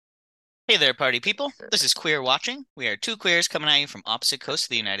Hey there, party people. This is Queer Watching. We are two queers coming at you from opposite coasts of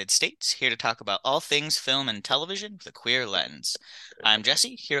the United States, here to talk about all things film and television with a queer lens. I'm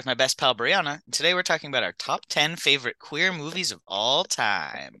Jesse, here with my best pal Brianna, and today we're talking about our top 10 favorite queer movies of all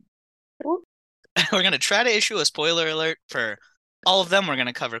time. Well, We're going to try to issue a spoiler alert for all of them. We're going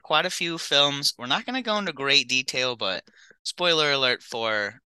to cover quite a few films. We're not going to go into great detail, but spoiler alert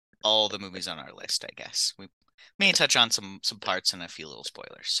for all the movies on our list, I guess. We may touch on some parts and a few little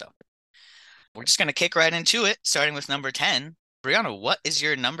spoilers, so. We're just gonna kick right into it, starting with number 10. Brianna, what is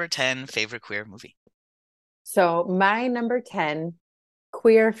your number 10 favorite queer movie? so my number 10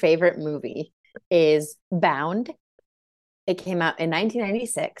 queer favorite movie is Bound. It came out in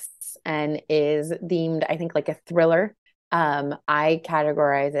 1996 and is themed, I think, like a thriller. I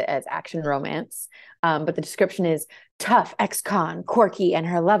categorize it as action romance. But the description is tough ex-con Corky and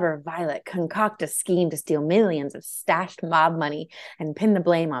her lover Violet concoct a scheme to steal millions of stashed mob money and pin the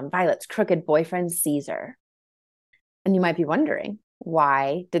blame on Violet's crooked boyfriend Caesar. And you might be wondering,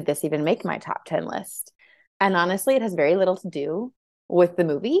 why did this even make my top 10 list? And honestly, it has very little to do with the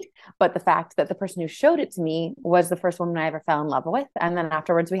movie, but the fact that the person who showed it to me was the first woman I ever fell in love with. And then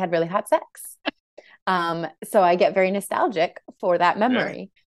afterwards, we had really hot sex. So I get very nostalgic for that Sure.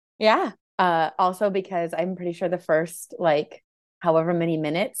 memory. Yeah. Also, because I'm pretty sure the first, like, however many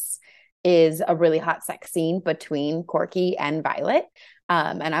minutes is a really hot sex scene between Corky and Violet.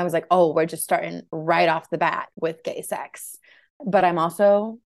 And I was like, oh, we're just starting right off the bat with gay sex. But I'm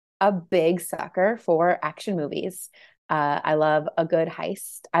also a big sucker for action movies. I love a good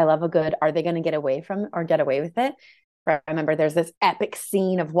heist. I love a good, are they going to get away from or get away with it? I remember there's this epic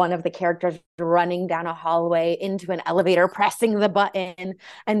scene of one of the characters running down a hallway into an elevator, pressing the button.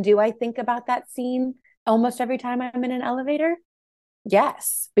 And do I think about that scene almost every time I'm in an elevator?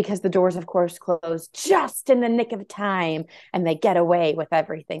 Yes, because the doors, of course, close just in the nick of time and they get away with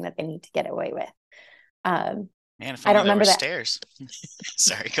everything that they need to get away with. Um, Man, if I only don't there were remember that. stairs.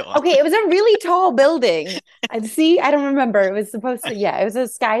 Sorry, go on. Okay, it was a really tall building. I see. I don't remember. It was supposed to, yeah, it was a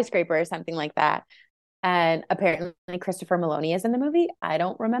skyscraper or something like that. And apparently Christopher Maloney is in the movie. I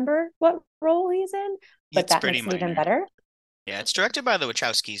don't remember what role he's in, but It's that pretty makes it even minor. better. Yeah, it's directed by the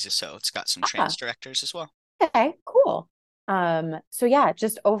Wachowskis, so it's got some trans Ah, directors as well. okay, cool. So yeah,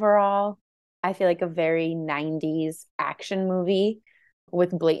 just overall, I feel like a very 90s action movie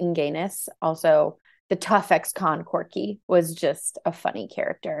with blatant gayness. Also, the tough ex-con Corky was just a funny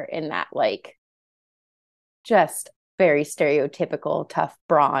character in that, like, just very stereotypical tough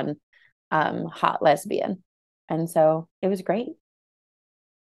brawn, hot lesbian. And so it was great.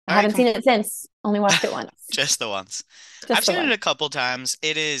 I All right, haven't seen it since, only watched it once, just the once. I've just the seen it once. a couple times.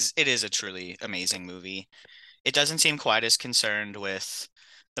 It is a truly amazing movie. It doesn't seem quite as concerned with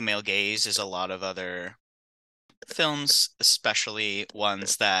the male gaze as a lot of other films, especially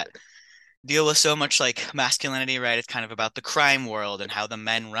ones that deal with so much like masculinity, right? It's kind of about the crime world and how the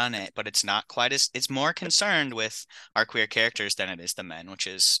men run it, but it's not quite as it's more concerned with our queer characters than it is the men, which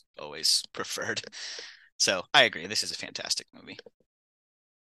is always preferred. So I agree. This is a fantastic movie.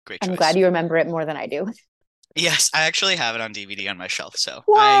 Great I'm glad choice. you remember it more than I do. Yes, I actually have it on DVD on my shelf, so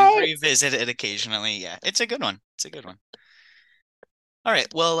I What? revisit it occasionally. Yeah, it's a good one. It's a good one. All right.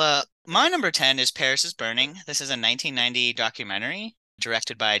 Well, my number 10 is Paris is Burning. This is a 1990 documentary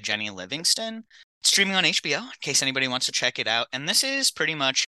directed by Jenny Livingston. It's streaming on HBO in case anybody wants to check it out. And this is pretty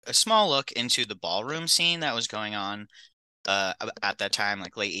much a small look into the ballroom scene that was going on at that time,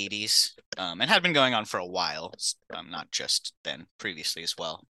 like late 80s, and had been going on for a while, not just then, previously as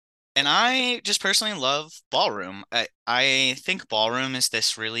well. And I just personally love ballroom. I think ballroom is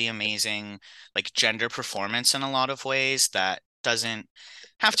this really amazing, like gender performance in a lot of ways that doesn't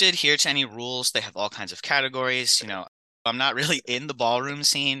have to adhere to any rules. They have all kinds of categories. I'm not really in the ballroom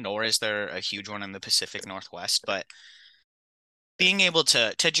scene, nor is there a huge one in the Pacific Northwest, but being able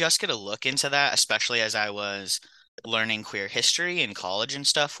to just get a look into that, especially as I was learning queer history in college and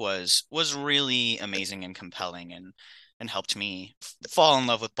stuff, was really amazing and compelling and helped me fall in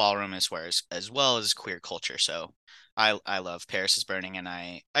love with ballroom as well as queer culture. So I love Paris is Burning, and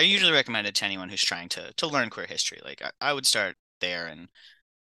I usually recommend it to anyone who's trying to learn queer history. Like I would start there, and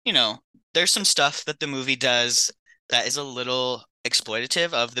you know, there's some stuff that the movie does that is a little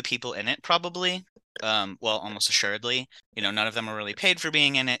exploitative of the people in it, probably. Well, almost assuredly. None of them are really paid for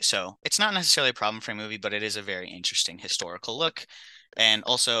being in it, so it's not necessarily a problem for a movie, but it is a very interesting historical look. And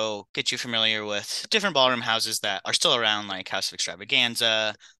also get you familiar with different ballroom houses that are still around, like House of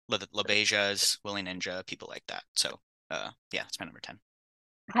Extravaganza, La Beja's, Willie Ninja, people like that. So, yeah, it's my number 10.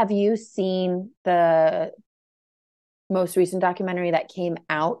 Have you seen the most recent documentary that came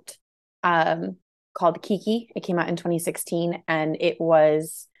out um, called Kiki? It came out in 2016 and it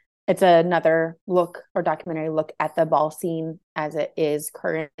was It's another look or documentary look at the ball scene as it is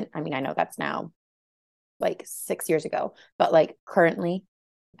current. I mean, I know that's now like 6 years ago, but like currently,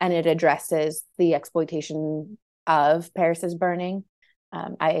 and it addresses the exploitation of Paris is Burning.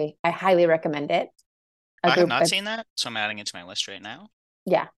 I highly recommend it. A I have group, not seen that, so I'm adding it to my list right now.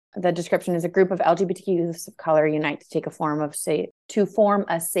 yeah. The description is a group of LGBTQ youths of color unite to take a form of to form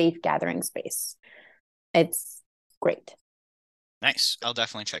a safe gathering space. It's great. Nice. I'll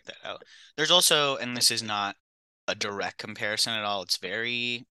definitely check that out. There's also, and this is not a direct comparison at all, it's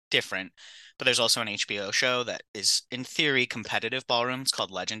very different, but there's also an HBO show that is, in theory, competitive ballroom. It's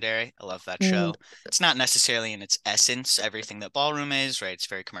called Legendary. I love that Mm. show. It's not necessarily in its essence everything that ballroom is, right? It's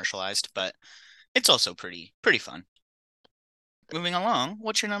very commercialized, but it's also pretty fun. Moving along,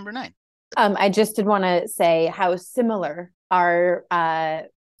 what's your number 9? I just did want to say how similar our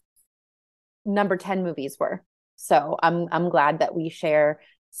number 10 movies were. So I'm glad that we share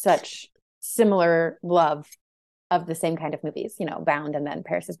such similar love of the same kind of movies, Bound and then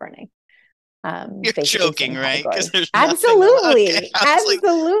Paris is Burning. You're Basically joking, same right? Because category. there's nothing. Okay, Absolutely. I was like,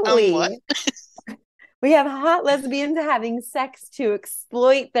 what? Absolutely. We have hot lesbians having sex to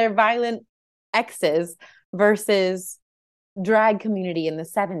exploit their violent exes versus drag community in the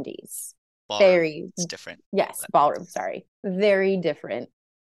 70s. Ballroom. Very, It's different. yes, ballroom, sorry. Very different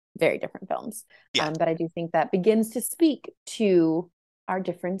films. Yeah, But I do think that begins to speak to our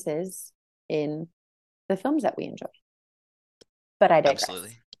differences in the films that we enjoy. But I digress.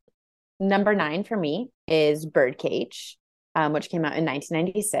 absolutely. Number 9 for me is Birdcage, which came out in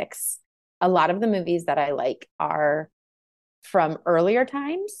 1996. A lot of the movies that I like are from earlier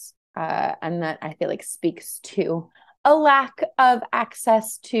times, and that I feel like speaks to a lack of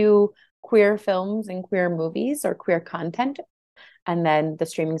access to queer films and queer movies or queer content. And then the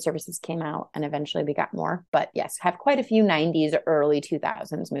streaming services came out and eventually we got more. But yes, have quite a few 90s, early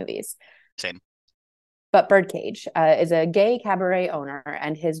 2000s movies. Same. But Birdcage is a gay cabaret owner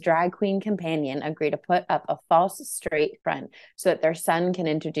and his drag queen companion agree to put up a false straight front so that their son can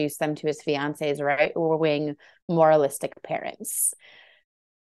introduce them to his fiance's right-wing moralistic parents.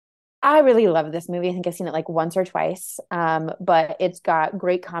 I really love this movie. I think I've seen it like once or twice, but it's got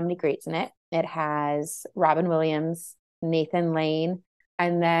great comedy greats in it. It has Robin Williams, Nathan Lane,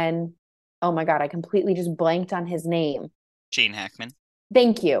 and then, oh my God, I completely just blanked on his name. Gene Hackman.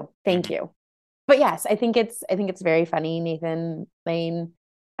 Thank you. But yes, I think it's very funny. Nathan Lane,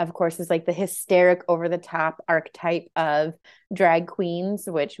 of course, is like the hysteric, over the top archetype of drag queens,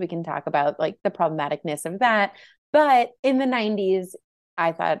 which we can talk about like the problematicness of that. But in the 90s,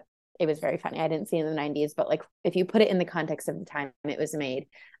 I thought it was very funny. I didn't see it in the 90s, but like if you put it in the context of the time it was made,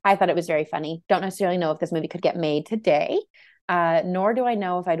 I thought it was very funny. Don't necessarily know if this movie could get made today. Nor do I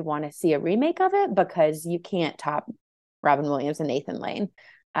know if I'd want to see a remake of it because you can't top Robin Williams and Nathan Lane.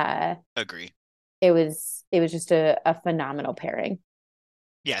 Agree. It was just a phenomenal pairing.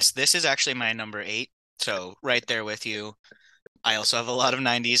 Yes, this is actually my number 8. So right there with you. I also have a lot of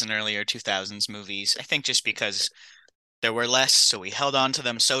 90s and earlier 2000s movies. I think just because there were less, so we held on to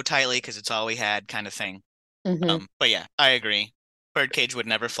them so tightly because it's all we had, kind of thing. Mm-hmm. But yeah, I agree. Birdcage would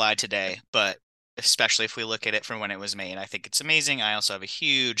never fly today, but especially if we look at it from when it was made, I think it's amazing. I also have a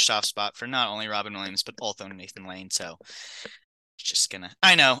huge soft spot for not only Robin Williams but also Nathan Lane. So just gonna,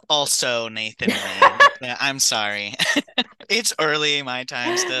 I know, also Nathan Lane. Yeah, I'm sorry. It's early my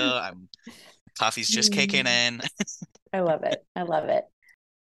time still. Coffee's just kicking in. I love it. I love it.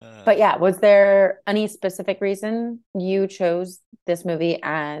 Uh, But yeah, was there any specific reason you chose this movie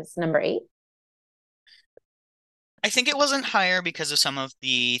as number 8? I think it wasn't higher because of some of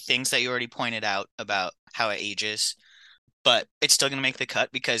the things that you already pointed out about how it ages, but it's still gonna make the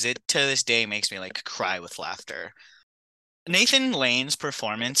cut because it to this day makes me like cry with laughter. Nathan Lane's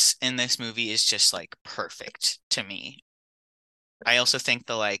performance in this movie is just like perfect to me. I also think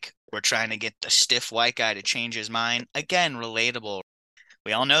the like we're trying to get the stiff white guy to change his mind. Again, relatable.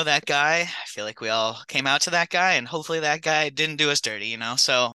 We all know that guy. I feel like we all came out to that guy, and hopefully that guy didn't do us dirty, you know?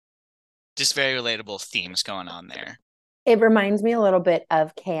 So just very relatable themes going on there. It reminds me a little bit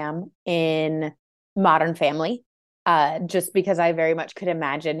of Cam in Modern Family, just because I very much could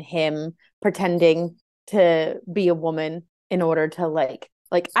imagine him pretending to be a woman in order to like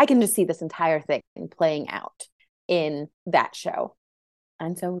I can just see this entire thing playing out in that show.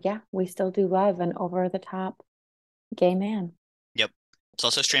 And so yeah, we still do love an over the top gay man. Yep. It's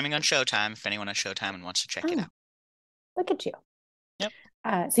also streaming on Showtime if anyone has Showtime and wants to check it Oh, out. look at you. Yep.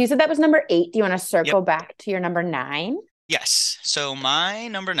 So you said that was number 8. Do you want to Yep. circle back to your number 9? Yes. So my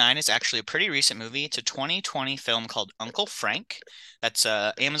number nine is actually a pretty recent movie. It's a 2020 film called Uncle Frank. That's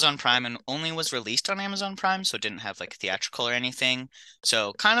Amazon Prime and only was released on Amazon Prime, so it didn't have like theatrical or anything.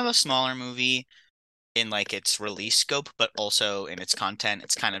 So kind of a smaller movie in like its release scope, but also in its content.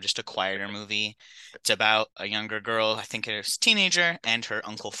 It's kind of just a quieter movie. It's about a younger girl, I think it's a teenager, and her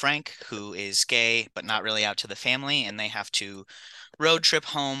Uncle Frank, who is gay but not really out to the family, and they have to road trip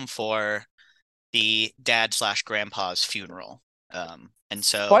home for the dad slash grandpa's funeral. And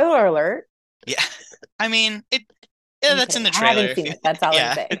so, Spoiler alert. yeah, I mean, yeah, I'm that's in kidding. the I trailer. haven't seen it. That's all I'm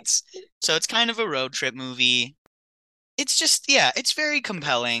Yeah, saying. it's kind of a road trip movie. It's just, yeah, it's very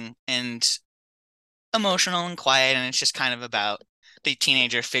compelling and emotional and quiet, and it's just kind of about the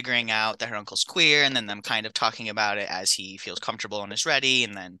teenager figuring out that her uncle's queer, and then them kind of talking about it as he feels comfortable and is ready,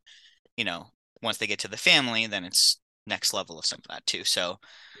 and then, you know, once they get to the family, then it's next level of some of that too. So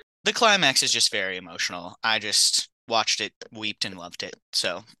the climax is just very emotional. I just watched it, wept, and loved it.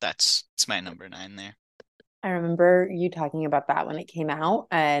 So it's my number nine there. I remember you talking about that when it came out,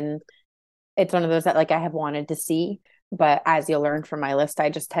 and it's one of those that like I have wanted to see, but as you'll learn from my list, I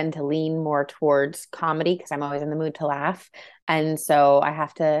just tend to lean more towards comedy because I'm always in the mood to laugh. And so I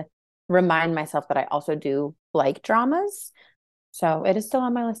have to remind myself that I also do like dramas. So it is still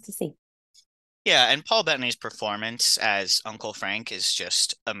on my list to see. Yeah, and Paul Bettany's performance as Uncle Frank is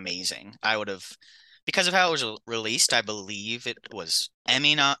just amazing. I would have, because of how it was released, I believe it was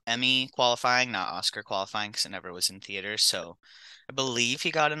not Emmy qualifying, not Oscar qualifying, because it never was in theaters. So I believe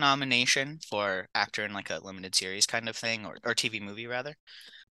he got a nomination for actor in like a limited series kind of thing, or TV movie rather.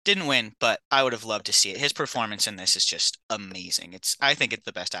 Didn't win, but I would have loved to see it. His performance in this is just amazing. I think it's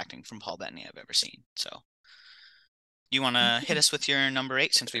the best acting from Paul Bettany I've ever seen. So you want to hit us with your number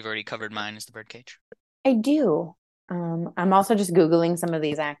eight since we've already covered mine as the birdcage? I do. I'm also just Googling some of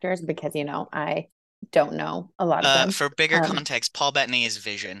these actors because, I don't know a lot of them. For bigger Um, context, Paul Bettany is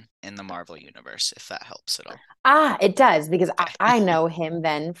Vision in the Marvel universe, if that helps at all. it does because Okay. I know him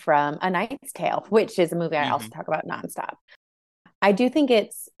then from A Knight's Tale, which is a movie I also Hmm. talk about nonstop. I do think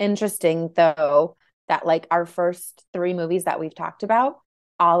it's interesting, though, that like our first three movies that we've talked about,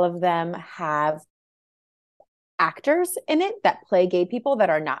 all of them have actors in it that play gay people that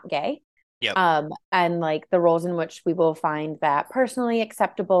are not gay. Yep. And like the roles in which we will find that personally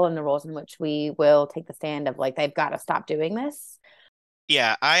acceptable and the roles in which we will take the stand of like, they've got to stop doing this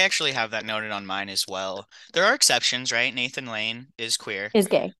Yeah, I actually have that noted on mine as well. There are exceptions, right? Nathan Lane is queer. is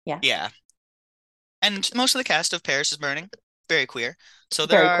gay. Yeah. Yeah. And most of the cast of Paris is Burning, very queer. So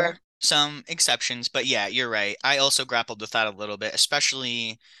there Very are queer. some exceptions, but yeah, you're right. I also grappled with that a little bit,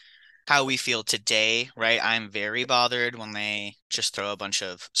 especially how we feel today, right? I'm very bothered when they just throw a bunch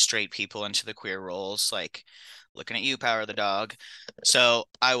of straight people into the queer roles, like looking at you, Power of the Dog. So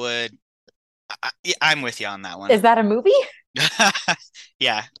yeah, I'm with you on that one. Is that a movie?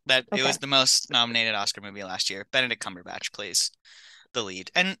 Yeah, that it was Okay. the most nominated Oscar movie last year. Benedict Cumberbatch plays the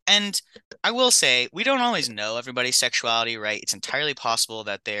lead. And I will say, we don't always know everybody's sexuality, right? It's entirely possible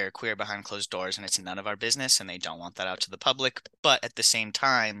that they're queer behind closed doors and it's none of our business and they don't want that out to the public. But at the same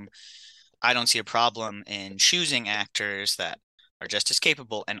time, I don't see a problem in choosing actors that are just as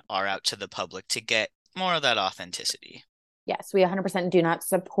capable and are out to the public to get more of that authenticity. Yes, we 100% do not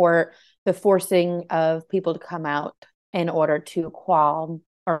support the forcing of people to come out in order to quell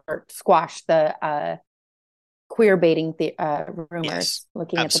or squash the queer baiting Yes, rumors,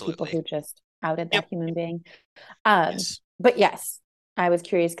 looking at the people absolutely. who just outed Yep. that human being. Yes. But yes, I was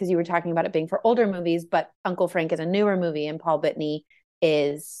curious because you were talking about it being for older movies, but Uncle Frank is a newer movie and Paul Bettany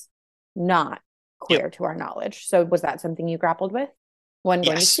is not Yep. queer to our knowledge. So was that something you grappled with when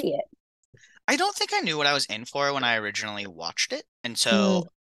going to Yes. see it? I don't think I knew what I was in for when I originally watched it. And Mm, so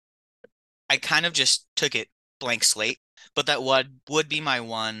I kind of just took it blank slate. But that would be my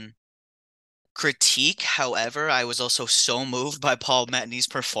one critique. However, I was also so moved by Paul Bettany's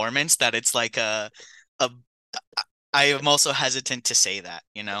performance that it's like a I am also hesitant to say that,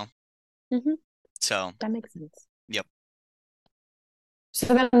 you know? mhm, So, that makes sense. yep.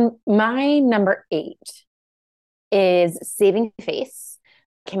 So then my number eight is Saving Face.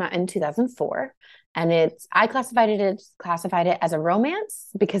 Came out in 2004. And I classified it as a romance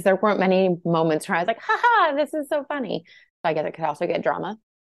because there weren't many moments where I was like, haha, this is so funny. So I guess it could also get drama.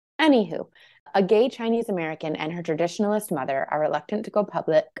 Anywho, a gay Chinese American and her traditionalist mother are reluctant to go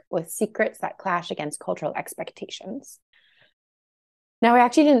public with secrets that clash against cultural expectations. Now, I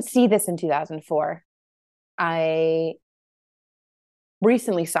actually didn't see this in 2004. I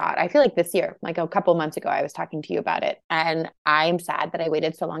recently saw it. I feel like this year, like a couple months ago, I was talking to you about it. And I'm sad that I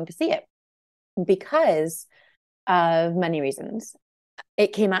waited so long to see it because of many reasons.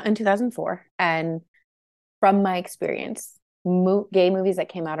 It came out in 2004 and from my experience, gay movies that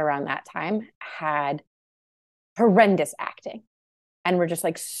came out around that time had horrendous acting and were just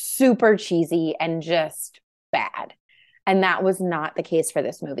like super cheesy and just bad. And that was not the case for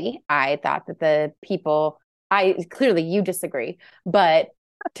this movie. I thought that the people, I clearly you disagree, but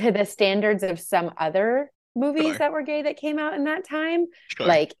to the standards of some other movies Sure, that were gay that came out in that time, sure.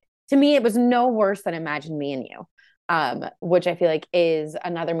 like to me, it was no worse than Imagine Me and You, which I feel like is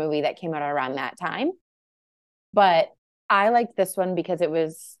another movie that came out around that time. But I liked this one because it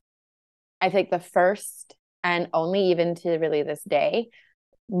was, I think, the first and only even to really this day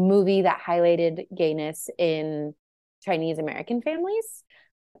movie that highlighted gayness in Chinese American families.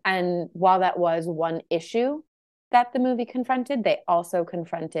 And while that was one issue that the movie confronted, they also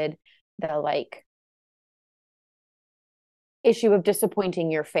confronted the like issue of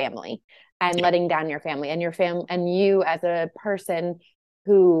disappointing your family and Yeah, letting down your family and your family and you as a person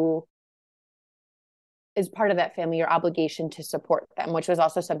who is part of that family, your obligation to support them, which was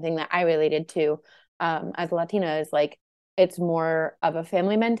also something that I related to as a Latina, is like it's more of a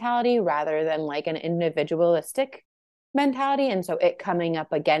family mentality rather than like an individualistic mentality. And so it coming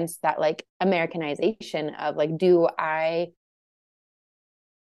up against that like Americanization of like, do I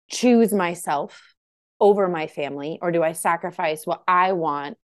choose myself over my family or do I sacrifice what I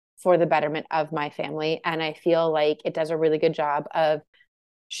want for the betterment of my family? And I feel like it does a really good job of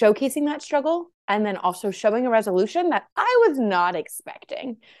showcasing that struggle and then also showing a resolution that I was not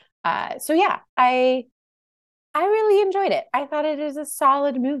expecting. So yeah, I really enjoyed it. I thought it is a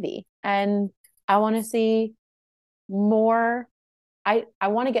solid movie, and I want to see more. I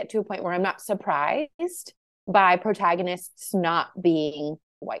want to get to a point where I'm not surprised by protagonists not being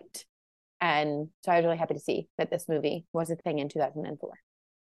white, and so I was really happy to see that this movie was a thing in 2004.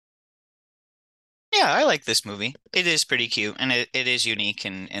 yeah, I like this movie. It is pretty cute and it is unique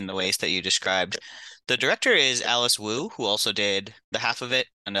in the ways that you described. The director is Alice Wu, who also did The Half of It,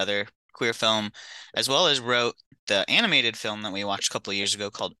 another queer film, as well as wrote the animated film that we watched a couple of years ago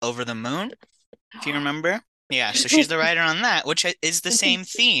called Over the Moon, if you remember. Yeah, so she's the writer on that, which is the same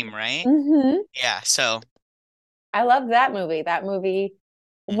theme, right? Mm-hmm. Yeah, so I love that movie. That movie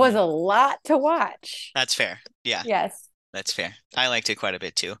was mhm, a lot to watch. that's fair. Yeah, Yes. that's fair. I liked it quite a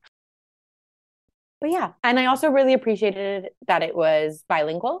bit too. But yeah, and I also really appreciated that it was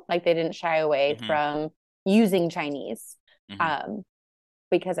bilingual. Like they didn't shy away Hmm. from using Chinese. Hmm. Um,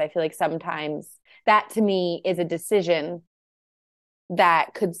 because I feel like sometimes that to me is a decision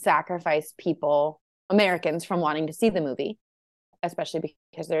that could sacrifice people, Americans, from wanting to see the movie, especially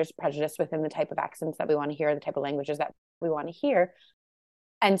because there's prejudice within the type of accents that we want to hear, the type of languages that we want to hear.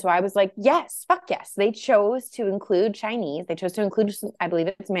 And so I was like, yes, fuck yes. They chose to include Chinese. They chose to include, I believe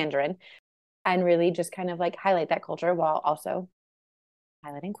it's Mandarin, and really just kind of like highlight that culture while also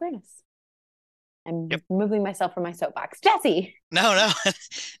highlighting queerness. I'm Yep. removing myself from my soapbox. Jesse. No, no,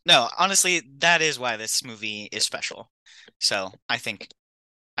 no. Honestly, that is why this movie is special. So I think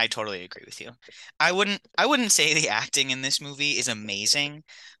I totally agree with you. I wouldn't say the acting in this movie is amazing,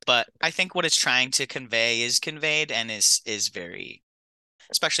 but I think what it's trying to convey is conveyed and is very,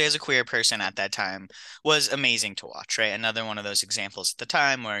 especially as a queer person at that time, was amazing to watch, right? Another one of those examples at the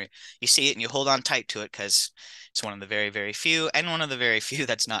time where you see it and you hold on tight to it because it's one of the very, very few and one of the very few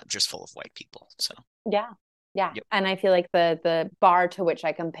that's not just full of white people. So, Yeah. Yeah. yep. And I feel like the bar to which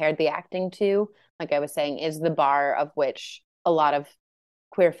I compared the acting to, like I was saying, is the bar of which a lot of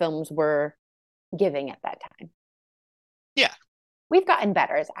queer films were giving at that time. Yeah. We've gotten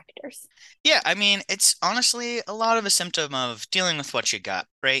better as actors. Yeah, I mean, it's honestly a lot of a symptom of dealing with what you got,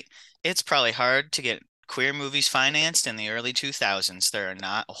 right? It's probably hard to get queer movies financed in the early 2000s. There are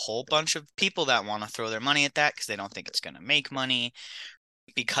not a whole bunch of people that want to throw their money at that because they don't think it's going to make money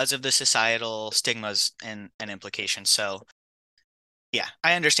because of the societal stigmas and implications. So, yeah,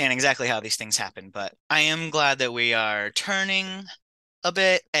 I understand exactly how these things happen, but I am glad that we are turning a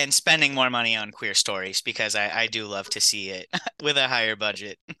bit and spending more money on queer stories because I do love to see it with a higher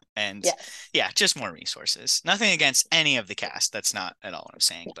budget and Yes. yeah, just more resources. Nothing against any of the cast. That's not at all what I'm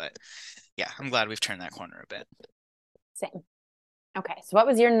saying, but yeah, I'm glad we've turned that corner a bit. Same. Okay. So what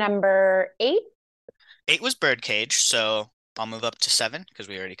was your number 8? Eight was Birdcage, so I'll move up to seven because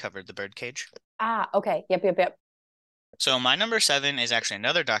we already covered the Birdcage. Ah, okay. Yep, yep, yep. So my number seven is actually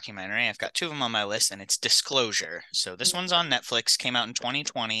another documentary. I've got two of them on my list, and it's Disclosure. So this one's on Netflix, came out in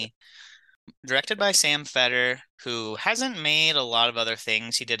 2020. Directed by Sam Feder, who hasn't made a lot of other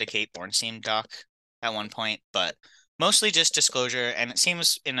things. He did a Kate Bornstein doc at one point, but mostly just Disclosure, and it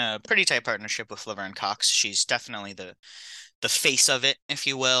seems in a pretty tight partnership with Laverne Cox. She's definitely the face of it, if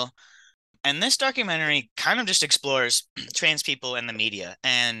you will. And this documentary kind of just explores trans people and the media.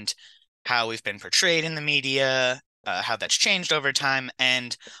 And how we've been portrayed in the media, how that's changed over time,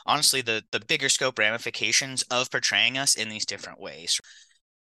 and honestly, the bigger scope ramifications of portraying us in these different ways.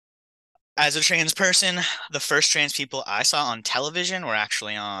 As a trans person, the first trans people I saw on television were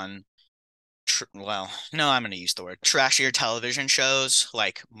actually on well, no, I'm going to use the word trashier television shows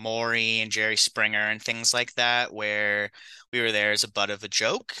like Maury and Jerry Springer and things like that, where we were there as a butt of a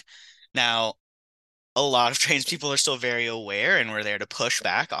joke. Now, a lot of trans people are still very aware, and we're there to push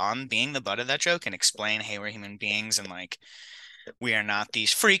back on being the butt of that joke and explain, hey, we're human beings, and like we are not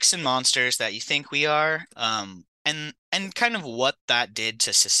these freaks and monsters that you think we are. And kind of what that did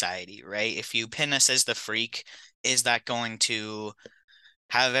to society, right? If you pin us as the freak, is that going to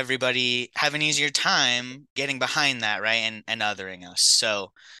have everybody have an easier time getting behind that, right? And othering us.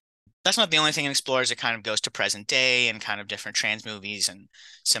 So that's not the only thing it explores. It kind of goes to present day and kind of different trans movies, and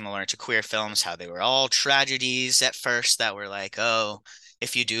similar to queer films, how they were all tragedies at first that were like, oh,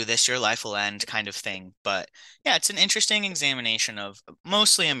 if you do this, your life will end kind of thing. But yeah, it's an interesting examination of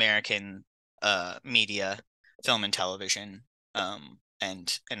mostly American media, film and television,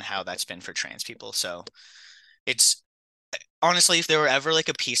 and how that's been for trans people. So it's honestly, if there were ever like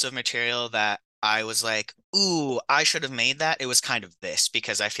a piece of material that I was like, ooh, I should have made that, it was kind of this,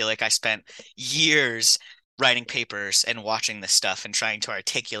 because I feel like I spent years writing papers and watching this stuff and trying to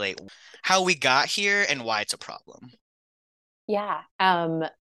articulate how we got here and why it's a problem. Yeah.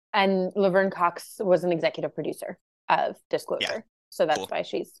 And Laverne Cox was an executive producer of Yeah, Disclosure. So that's cool. why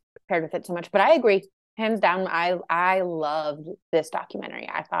she's paired with it so much. But I agree. Hands down, I loved this documentary.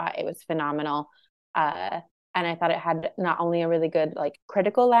 I thought it was phenomenal. And I thought it had not only a really good like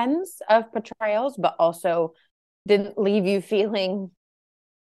critical lens of portrayals, but also didn't leave you feeling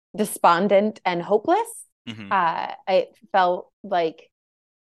despondent and hopeless. Hmm. It felt like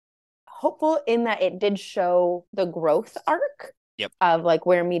hopeful in that it did show the growth arc Yep. of like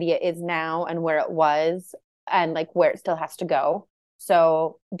where media is now and where it was and like where it still has to go.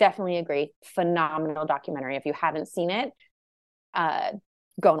 So definitely agree. Phenomenal documentary. If you haven't seen it, uh,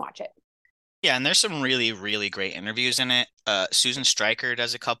 go and watch it. Yeah, and there's some really, really great interviews in it. Susan Stryker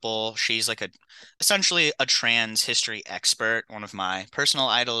does a couple. She's like a essentially a trans history expert, one of my personal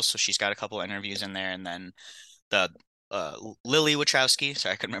idols. So she's got a couple interviews in there, and then the Lily Wachowski.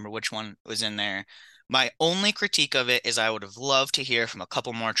 Sorry, I couldn't remember which one was in there. My only critique of it is I would have loved to hear from a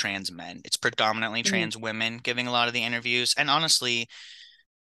couple more trans men. It's predominantly Mm-hmm. trans women giving a lot of the interviews, and honestly,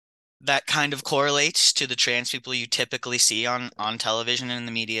 that kind of correlates to the trans people you typically see on television and in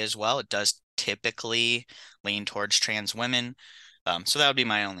the media as well. It does typically lean towards trans women. So that would be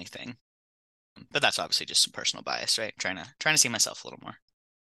my only thing. But that's obviously just some personal bias, right? Trying to see myself a little more.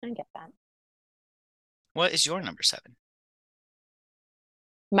 I get that. What is your number seven?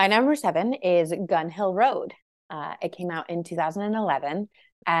 My number seven is Gun Hill Road. It came out in 2011,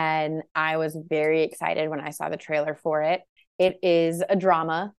 and I was very excited when I saw the trailer for it. It is a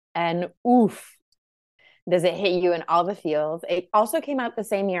drama, and oof, does it hit you in all the feels. It also came out the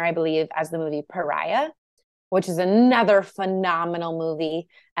same year, I believe, as the movie Pariah, which is another phenomenal movie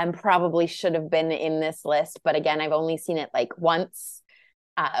and probably should have been in this list. But again, I've only seen it like once.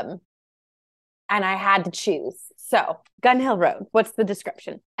 Um, and I had to choose. So, Gun Hill Road, what's the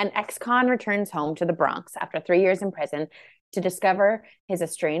description? An ex con returns home to the Bronx after 3 years in prison to discover his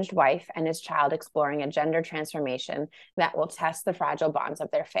estranged wife and his child exploring a gender transformation that will test the fragile bonds of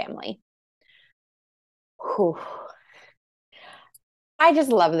their family. Whew. I just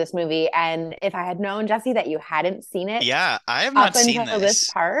love this movie. And if I had known, Jesse, that you hadn't seen it Yeah, I have not up seen until this this.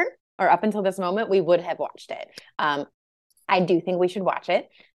 part or up until this moment, we would have watched it. I do think we should watch it.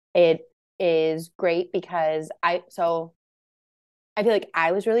 It is great because I feel like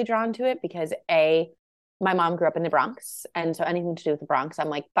I was really drawn to it because my mom grew up in the Bronx. And so anything to do with the Bronx, I'm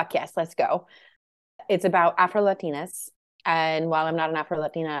like, fuck yes, let's go. It's about Afro Latinas. And while I'm not an Afro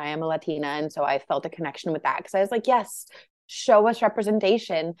Latina, I am a Latina. And so I felt a connection with that because I was like, yes, show us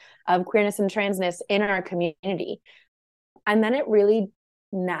representation of queerness and transness in our community. And then it really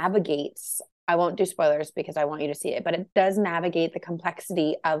navigates, I won't do spoilers because I want you to see it, but it does navigate the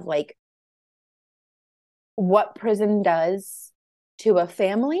complexity of like what prison does to a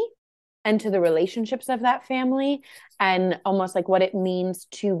family and to the relationships of that family, and almost like what it means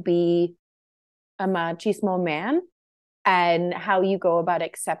to be a machismo man and how you go about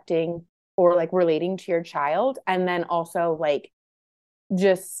accepting or like relating to your child. And then also like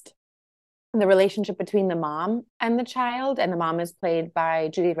just the relationship between the mom and the child. And the mom is played by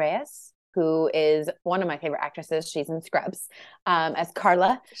Judy Reyes, who is one of my favorite actresses. She's in Scrubs, as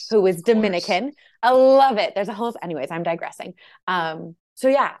Carla, who is Of course. Dominican. I love it. There's a whole, anyways, I'm digressing. So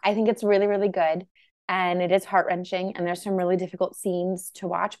yeah, I think it's really, really good. and it is heart-wrenching, and there's some really difficult scenes to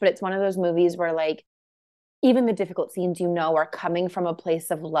watch, but it's one of those movies where like even the difficult scenes, you know, are coming from a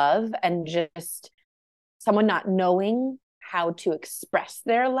place of love and just someone not knowing how to express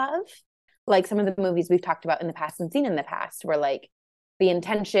their love. Like some of the movies we've talked about in the past and seen in the past, where like the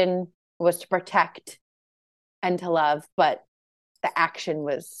intention was to protect and to love, but the action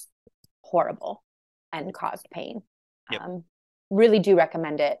was horrible and caused pain. Yep. Really do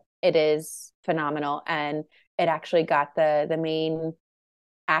recommend it. It is phenomenal, and it actually got the main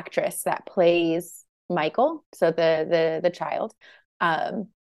actress that plays Michael, so the child,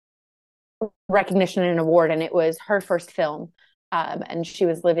 recognition and an award, and it was her first film, and she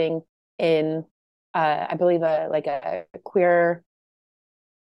was living in, I believe, a queer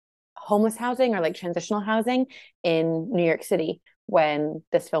homeless housing or like transitional housing in New York City when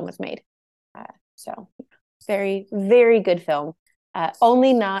this film was made. So very, very good film.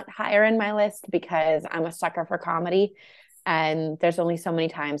 Only not higher in my list because I'm a sucker for comedy, and there's only so many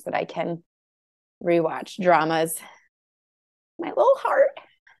times that I can rewatch dramas. My little heart.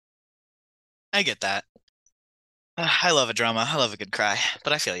 I get that. I love a drama. I love a good cry,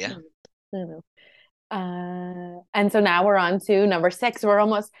 but I feel you. And so now we're on to number 6. We're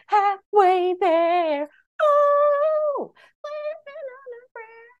almost halfway there. Oh,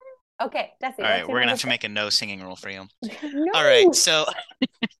 okay, Desi, All what's right, your we're gonna number have to 6? make a no singing rule for you. All right, No. so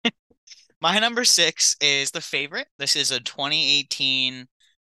my number 6 is The Favorite. This is a 2018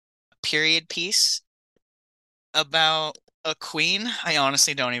 period piece about a queen. I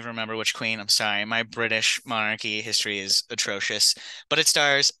honestly don't even remember which queen. I'm sorry. My British monarchy history is atrocious. But it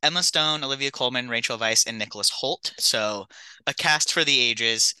stars Emma Stone, Olivia Colman, Rachel Weisz, and Nicholas Hoult. So a cast for the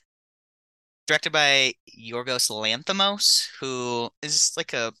ages. Directed by Yorgos Lanthimos, who is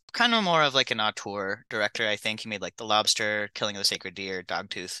like a kind of more of like an auteur director. I think he made like The Lobster, Killing of the Sacred Deer,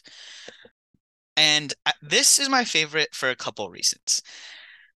 Dogtooth. And this is my favorite for a couple reasons.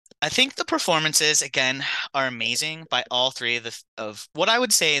 I think the performances again are amazing by all three of what I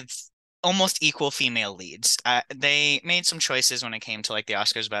would say almost equal female leads. They made some choices when it came to like the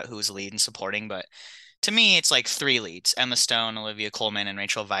Oscars about who was lead and supporting, but to me it's like three leads: Emma Stone, Olivia Colman, and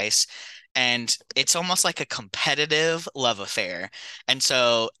Rachel Weisz. And it's almost like a competitive love affair. And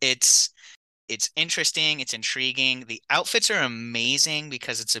so it's interesting, it's intriguing. The outfits are amazing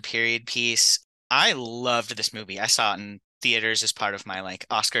because it's a period piece. I loved this movie. I saw it in theaters as part of my like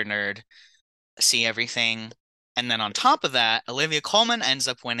Oscar nerd see everything. And then on top of that, Olivia Colman ends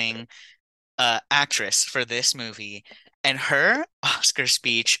up winning actress for this movie. And her Oscar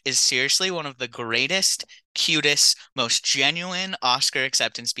speech is seriously one of the greatest, cutest, most genuine Oscar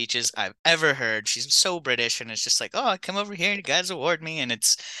acceptance speeches I've ever heard. She's so British, and it's just like, oh, come over here, you guys award me. And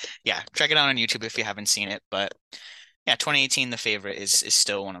it's, yeah, check it out on YouTube if you haven't seen it. But yeah, 2018, The Favorite is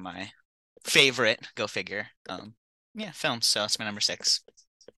still one of my favorite, go figure, yeah, films. So it's my number 6.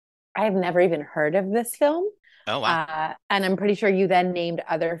 I have never even heard of this film. Oh wow. And I'm pretty sure you then named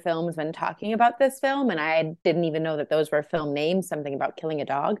other films when talking about this film, and I didn't even know that those were film names, something about killing a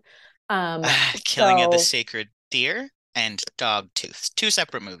dog. Um, Killing of the so Sacred Deer and Dogtooth. Two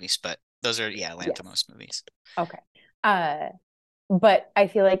separate movies, but those are, yeah, yes. Lanthimos movies. Okay. Uh, but I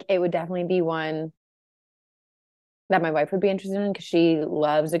feel like it would definitely be one that my wife would be interested in because she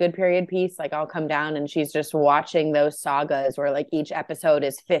loves a good period piece. Like I'll come down and she's just watching those sagas where like each episode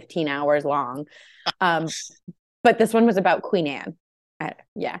is 15 hours long. Um, but this one was about Queen Anne.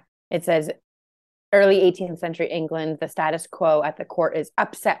 Yeah. It says early 18th century England, the status quo at the court is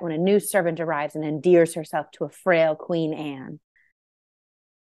upset when a new servant arrives and endears herself to a frail Queen Anne.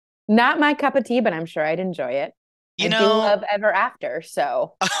 Not my cup of tea, but I'm sure I'd enjoy it. You I do know, love Ever After,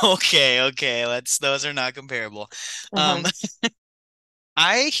 so okay, let's those are not comparable. Um, uh-huh.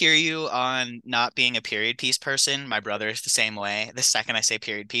 I hear you on not being a period piece person. My brother is the same way. The second I say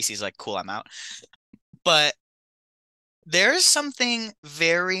period piece, he's like, cool, I'm out. But there's something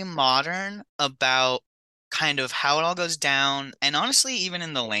very modern about kind of how it all goes down, and honestly, even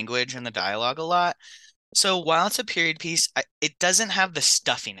in the language and the dialogue a lot. So while it's a period piece, it doesn't have the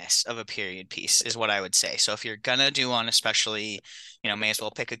stuffiness of a period piece, is what I would say. So if you're gonna do one, especially, may as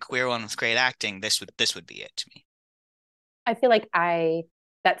well pick a queer one with great acting. This would be it to me. I feel like I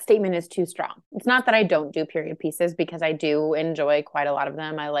that statement is too strong. It's not that I don't do period pieces because I do enjoy quite a lot of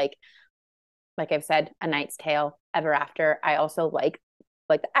them. I like I've said, A Knight's Tale, Ever After. I also like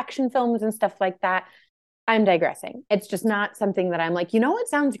the action films and stuff like that. I'm digressing. It's just not something that I'm like, you know what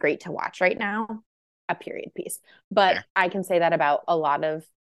sounds great to watch right now? A period piece. But Fair. I can say that about a lot of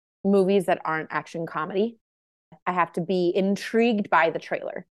movies that aren't action comedy. I have to be intrigued by the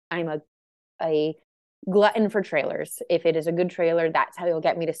trailer. I'm a glutton for trailers. If it is a good trailer, that's how you'll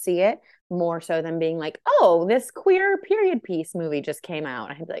get me to see it, more so than being like, oh, this queer period piece movie just came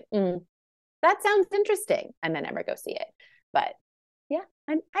out. I'd be like, that sounds interesting, and then never go see it. But yeah,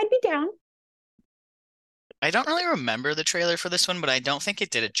 I'd be down. I don't really remember the trailer for this one, but I don't think it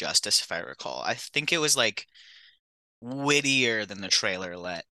did it justice if I recall. I think it was like wittier than the trailer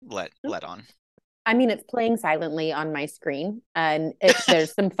let on. I mean, it's playing silently on my screen, and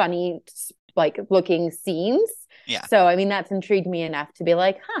there's some funny, like, looking scenes. Yeah. So, I mean, that's intrigued me enough to be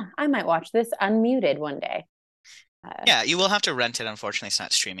like, huh, I might watch this unmuted one day. Yeah, you will have to rent it. Unfortunately, it's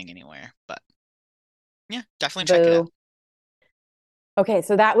not streaming anywhere, but yeah, definitely check it out. Boo. Okay,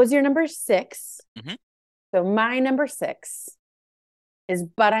 so that was your number 6. Hmm. So my number 6 is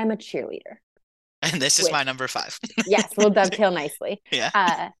But I'm a Cheerleader, And this is which, my number 5. yes, will dovetail nicely.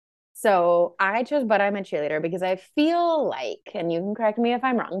 Yeah. So I chose But I'm a Cheerleader because I feel like, and you can correct me if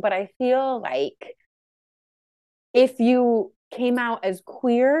I'm wrong, but I feel like if you came out as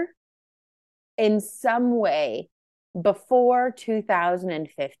queer in some way before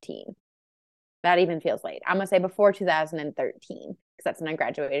 2015, that even feels late. I'm going to say before 2013, because that's when I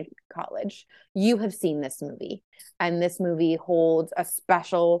graduated college. You have seen this movie, and this movie holds a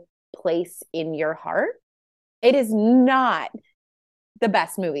special place in your heart. It is not the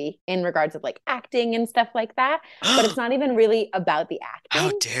best movie in regards of like acting and stuff like that, but it's not even really about the How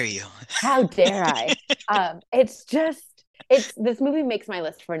acting. dare you? How dare I? It's just, it's, this movie makes my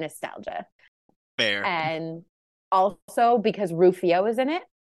list for nostalgia. Fair. And also because Rufio is in it.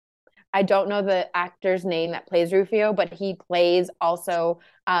 I don't know the actor's name that plays Rufio, but he plays also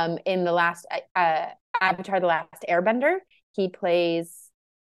in the last Avatar: The Last Airbender. He plays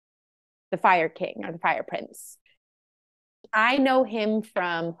the Fire King or the Fire Prince. I know him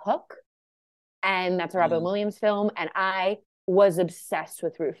from Hook, and that's a Robin Mm. Williams film, and I was obsessed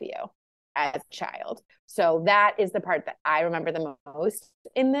with Rufio as a child. So that is the part that I remember the most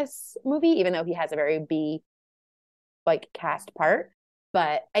in this movie, even though he has a very B like cast part.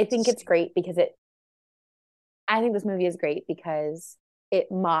 But I think it's great because I think this movie is great because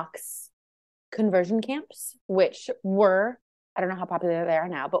it mocks conversion camps, which were, I don't know how popular they are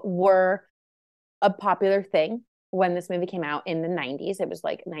now, but were a popular thing when this movie came out in the 90s. It was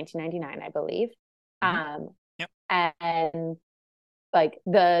like 1999, I believe. Hmm. Yep. And like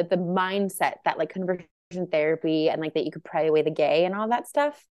the mindset that like conversion therapy and like that you could pray away the gay and all that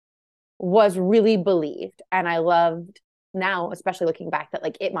stuff was really believed. And I loved now, especially looking back, that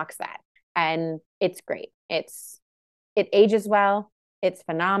like it mocks that. And it's great. It ages well. It's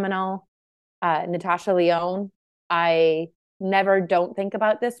phenomenal. Natasha Lyonne, I never don't think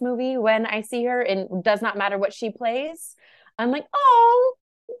about this movie when I see her, and it does not matter what she plays. I'm like, oh,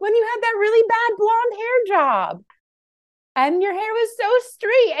 when you had that really bad blonde hair job and your hair was so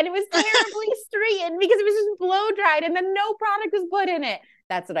straight and it was terribly straightened because it was just blow dried and then no product was put in it.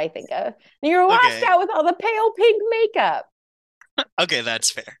 That's what I think of. And you're washed Okay. out with all the pale pink makeup. Okay,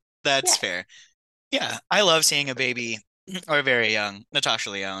 that's fair. That's Yeah. fair. Yeah, I love seeing a baby or very young Natasha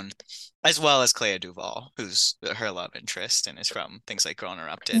Lyonne, as well as Clea Duvall, who's her love interest and is from things like Girl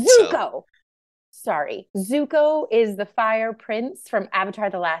Interrupted. So, Zuko. Sorry. Zuko is the fire prince from Avatar: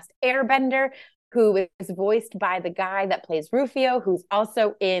 The Last Airbender, who is voiced by the guy that plays Rufio, who's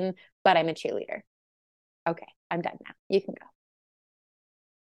also in But I'm a Cheerleader. Okay, I'm done now. You can go.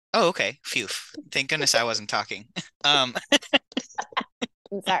 oh, okay. Phew. Thank goodness I wasn't talking. Um,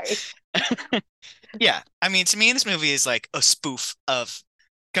 I'm sorry. yeah, I mean, to me, this movie is like a spoof of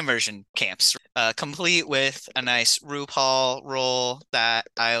conversion camps, complete with a nice RuPaul role that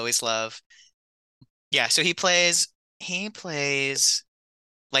I always love. Yeah, so he plays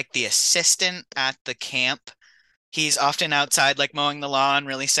like the assistant at the camp. He's often outside like mowing the lawn,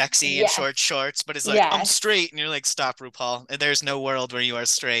 really sexy in Yes. short shorts, but is like, I'm Yes. straight. And you're like, stop, RuPaul. There's no world where you are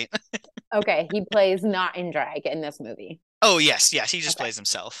straight. Okay, he plays not in drag in this movie. Oh, yes, yes, he just Okay. plays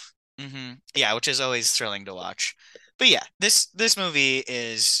himself. Yeah, which is always thrilling to watch. But yeah, this movie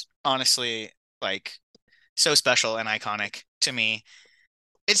is honestly like so special and iconic to me.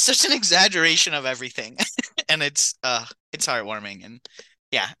 It's such an exaggeration of everything. And it's heartwarming and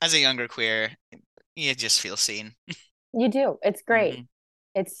yeah, as a younger queer, you just feel seen. You do. It's great. Hmm.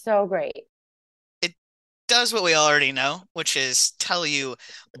 It's so great. It does what we already know, which is tell you,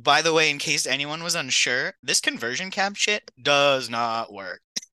 by the way, in case anyone was unsure, this conversion cap shit does not work.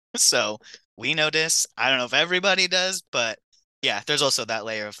 So we notice. I don't know if everybody does, but yeah, there's also that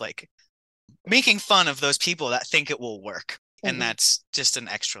layer of like making fun of those people that think it will work. And Mhm. that's just an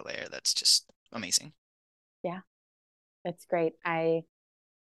extra layer that's just amazing. Yeah, it's great. I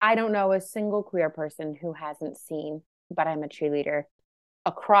don't know a single queer person who hasn't seen But I'm a Cheerleader.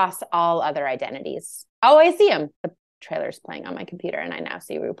 across all other identities. Oh, I see him. The trailer's playing on my computer, and I now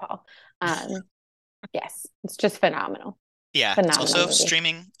see RuPaul. Um, yes, it's just phenomenal. Yeah, it's Phenomenal also movie.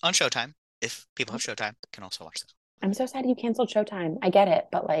 streaming on Showtime. If people have Showtime, can also watch this. I'm so sad you canceled Showtime. I get it,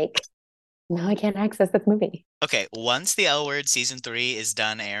 but like now I can't access this movie. Okay, once the L Word season 3 is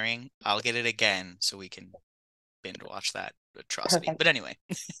done airing, I'll get it again so we can binge watch that atrocity. But Perfect. anyway,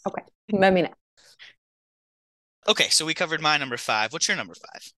 Okay. Let me know. okay, so we covered my number five. What's your number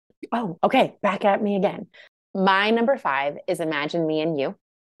five? Oh, okay. Back at me again. My number five is Imagine Me and You.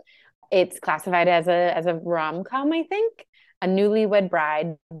 It's classified as a rom-com, I think. A newlywed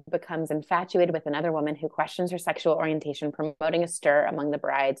bride becomes infatuated with another woman who questions her sexual orientation, promoting a stir among the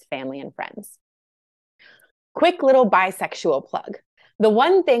bride's family and friends. Quick little bisexual plug. The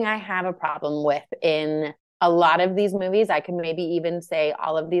one thing I have a problem with in a lot of these movies, I can maybe even say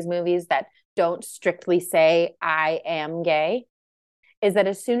all of these movies that don't strictly say I am gay, is that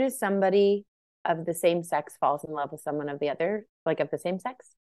as soon as somebody of the same sex falls in love with someone of the other, like of the same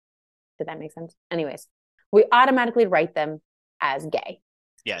sex, did that make sense? Anyways, we automatically write them as gay.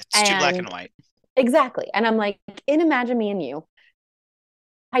 Yeah, it's too black and And white. exactly. And I'm like, in Imagine Me and You,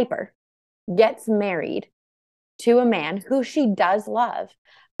 Piper gets married to a man who she does love,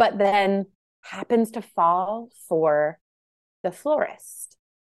 but then happens to fall for the florist.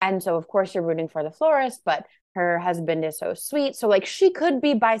 And so, of course, you're rooting for the florist, but her husband is so sweet. So, like, she could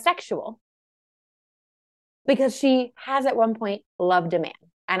be bisexual because she has at one point loved a man.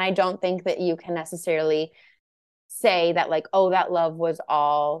 And I don't think that you can necessarily say that, like, oh, that love was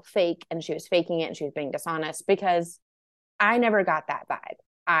all fake and she was faking it and she was being dishonest, because I never got that vibe.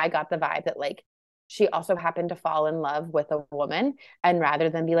 I got the vibe that, like, she also happened to fall in love with a woman. And rather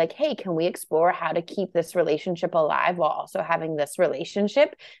than be like, hey, can we explore how to keep this relationship alive while also having this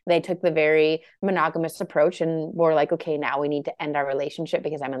relationship? They took the very monogamous approach and were like, okay, now we need to end our relationship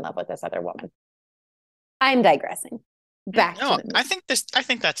because I'm in love with this other woman. I'm digressing. Back to No, the movie. I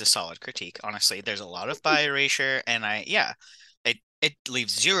think that's a solid critique. Honestly, there's a lot of bi erasure, and yeah, it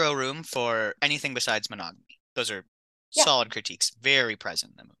leaves zero room for anything besides monogamy. Those are Yeah, solid critiques, very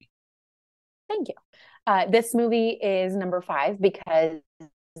present in the movie. thank you. This movie is number five because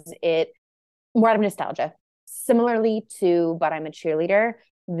it more out of nostalgia. Similarly to But I'm a Cheerleader,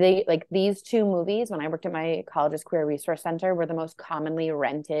 they like these two movies when I worked at my college's queer resource center were the most commonly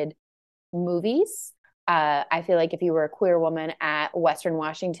rented movies. I feel like if you were a queer woman at Western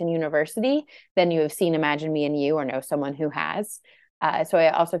Washington University, then you have seen Imagine Me and You or know someone who has. So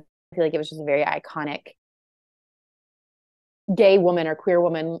I also feel like it was just a very iconic gay woman or queer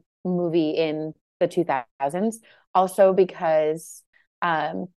woman movie in the 2000s. Also because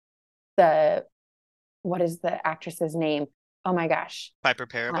um, the what is the actress's name? Oh my gosh. Piper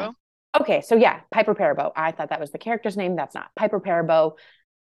Uh, Perabo? okay, so yeah, Piper Perabo. I thought that was the character's name. That's not. Piper Perabo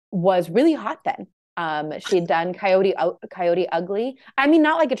was really hot then. She had done Coyote Ugly. I mean,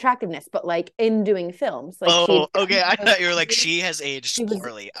 not like attractiveness, but like in doing films. Like she Oh, had okay. done I Coyote thought you were like, Ugly. she has She aged was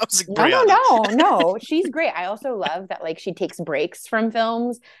poorly. I was like, no, no, Brianna. no, no. She's great. I also love that like she takes breaks from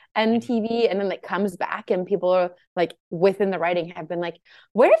films and Mhm. TV and then like comes back and people are like within the writing have been like,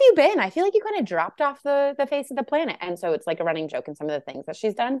 where have you been? I feel like you kind of dropped off the face of the planet. And so it's like a running joke in some of the things that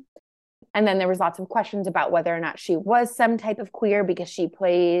she's done. And then there was lots of questions about whether or not she was some type of queer because she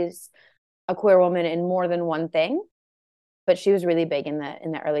plays a queer woman in more than one thing. But she was really big in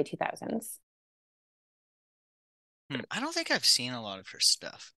the early 2000s. I don't think I've seen a lot of her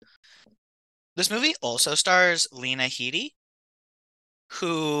stuff. This movie also stars Lena Headey,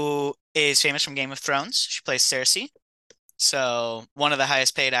 who is famous from Game of Thrones. She plays Cersei. So one of the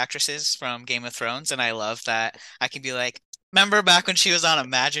highest paid actresses from Game of Thrones, and I love that I can be like, remember back when she was on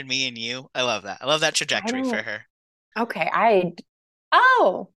Imagine Me and You? I love that. I love that I trajectory for don't. her. Okay, I.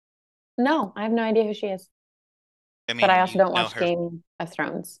 Oh no, I have no idea who she is. I But I mean, also you don't know watch her, Game of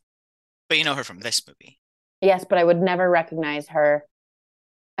Thrones. but you know her from this movie. Yes, but I would never recognize her.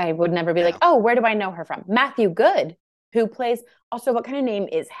 I would never be like, No. oh, where do I know her from? Matthew Good, who plays. Also, what kind of name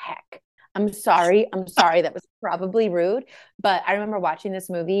is Heck? I'm sorry. I'm sorry. That was probably rude. But I remember watching this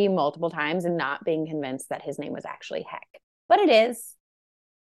movie multiple times and not being convinced that his name was actually Heck. But it is.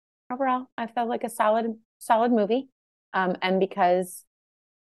 Overall, I felt like a solid movie. And because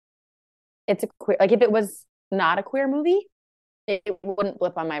it's a queer, like if it was not a queer movie, it wouldn't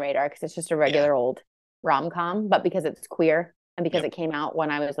blip on my radar because it's just a Yeah. regular old rom-com. But because it's queer and because Yep. it came out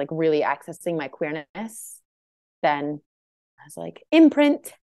when I was like really accessing my queerness, then I was like,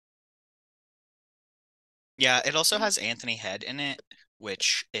 imprint. Yeah, it also has Anthony Head in it,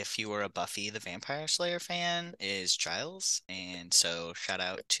 which, if you were a Buffy the Vampire Slayer fan, is Giles. And so shout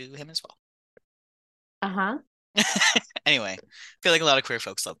out to him as well. Uh-huh. Anyway, I feel like a lot of queer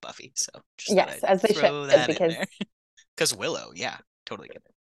folks love Buffy, so just thought Yes, I'd as they should, throw that in because there. Because Willow, yeah, totally get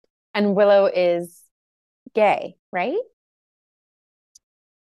it. and Willow is gay, right?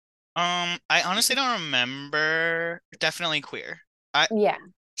 I honestly don't remember. Definitely queer. I Yeah.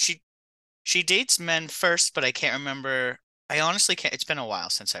 she she dates men first, but I can't remember. I honestly can't. It's been a while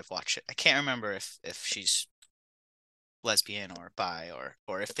since I've watched it. I can't remember if she's lesbian or bi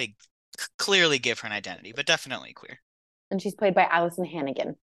or if they clearly give her an identity, but definitely queer. And she's played by Allison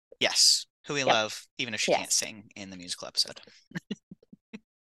Hannigan. Yes, who we Yep. love, even if she can't Yes. sing in the musical episode.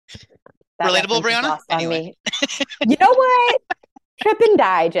 That Relatable, reference is Brianna? lost on Anyway. me. You know what? Trip and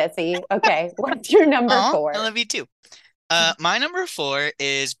die, Jesse. Okay. What's your number Aw, I four? love you too. My number four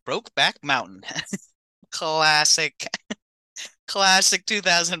is Brokeback Mountain. Classic, classic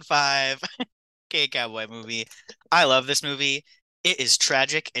 2005 gay cowboy movie. I love this movie. It is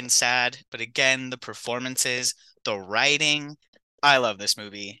tragic and sad, but again, the performances, the writing, I love this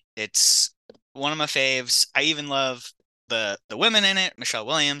movie. It's one of my faves. I even love the women in it, Michelle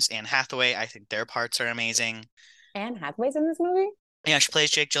Williams, Anne Hathaway. I think their parts are amazing. Anne Hathaway's in this movie? Yeah, she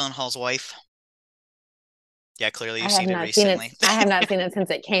plays Jake Gyllenhaal's wife. Yeah, clearly I you've have seen it not seen it. recently. I have not seen it since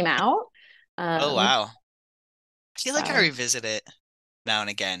it came out. Oh Um, wow. I feel like I so revisit it now and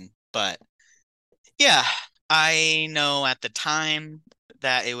again, but yeah, I know at the time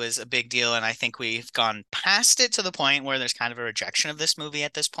that it was a big deal, and I think we've gone past it to the point where there's kind of a rejection of this movie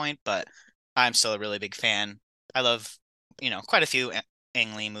at this point, but I'm still a really big fan. I love, quite a few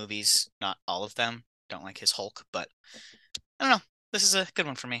Ang Lee movies, not all of them. Don't like his Hulk, but I don't know. This is a good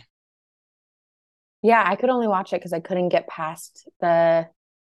one for me. yeah, I could only watch it because I couldn't get past the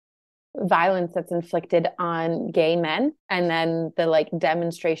violence that's inflicted on gay men and then the like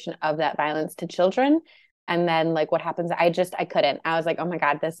demonstration of that violence to children and then like what happens. I couldn't. I was like, oh my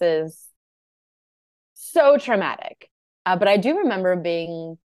God, this is so traumatic. But I do remember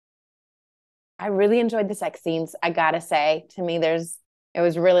being, I really enjoyed the sex scenes. I gotta say, to me, it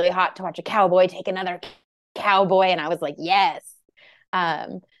was really hot to watch a cowboy take another cowboy, and I was like, yes.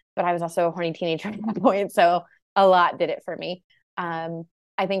 Um, but I was also a horny teenager at that point, so a lot did it for me. Um,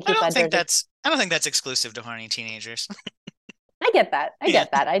 I think Heath Ledger just, I don't think that's exclusive to horny teenagers. I get that. I Yeah.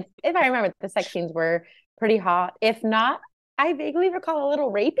 get that. If I remember, the sex scenes were pretty hot. If not, I vaguely recall a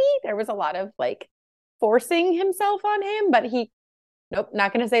little rapey. There was a lot of like forcing himself on him, but nope,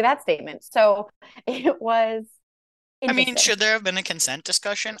 not going to say that statement. So it was I mean, interesting. should there have been a consent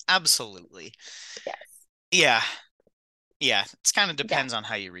discussion? Absolutely. Yes. Yeah. Yeah. It kind of Yeah, depends on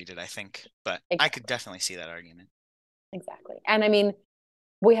how you read it, I think, but I could exactly. definitely see that argument. Exactly. And I mean,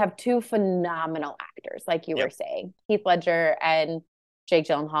 we have two phenomenal actors, like you were Yep. saying. Heath Ledger and Jake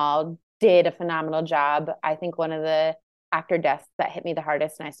Gyllenhaal did a phenomenal job. I think one of the actor deaths that hit me the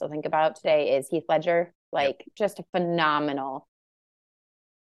hardest and I still think about today is Heath Ledger. Yep. Like, just a phenomenal,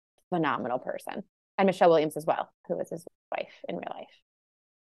 phenomenal person. And Michelle Williams as well, who was his wife in real life.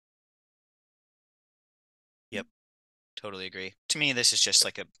 Yep. Totally agree. To me, this is just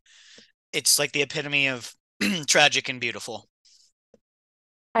it's like the epitome of tragic and beautiful.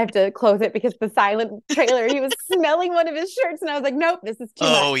 I have to close it because the silent trailer, he was smelling one of his shirts, and I was like, nope, this is too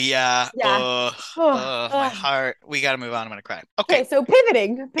Oh much. yeah. Yeah. Oh, My oh. heart. We got to move on. I'm gonna cry. Okay. Okay, so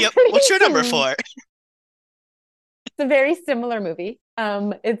pivoting, Yep. pivoting What's your number to four? it's a very similar movie.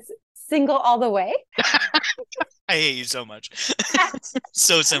 It's Single All the Way, I hate you so much.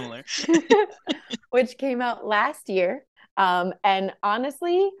 So similar. which came out last year. And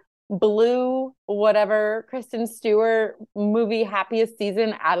honestly, blew whatever Kristen Stewart movie Happiest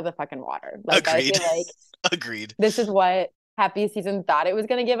Season out of the fucking water. Like, I Agreed. feel like Agreed. this is what Happiest Season thought it was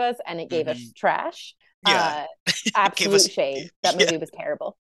going to give us, and it gave Hmm. us trash. Yeah. Uh, Give us. Absolute shade. That Yeah. movie was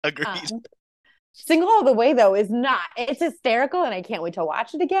terrible. Agreed. Um, Single All the Way though is not. It's hysterical, and I can't wait to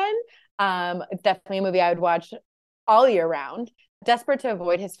watch it again. It's definitely a movie I would watch all year round. Desperate to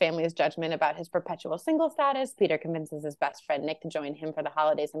avoid his family's judgment about his perpetual single status, Peter convinces his best friend Nick to join him for the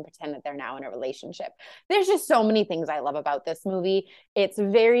holidays and pretend that they're now in a relationship. There's just so many things I love about this movie. It's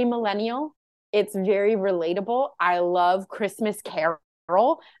very millennial. It's very relatable. I love Christmas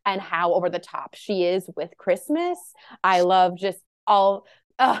Carol and how over the top she is with Christmas. I love just all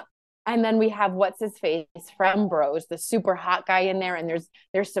and then we have what's his face from Bros, the super hot guy in there, and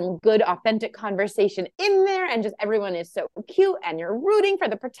there's some good authentic conversation in there, and just everyone is so cute, and you're rooting for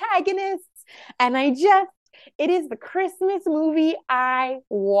the protagonists, and it is the Christmas movie I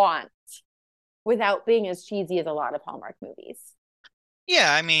want without being as cheesy as a lot of Hallmark movies.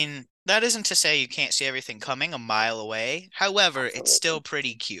 Yeah, I mean, that isn't to say you can't see everything coming a mile away. However, it's still Absolutely,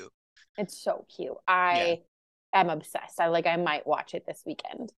 pretty cute. it's so cute. Yeah. I am obsessed. I might watch it this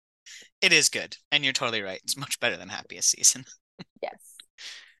weekend. It is good, and you're totally right. It's much better than Happiest Season. Yes.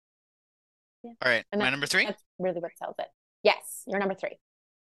 Yeah. All right, And my number three. that's really what sells it. Yes, you're number three.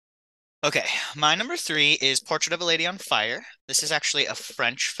 Okay, my number three is Portrait of a Lady on Fire. This is actually a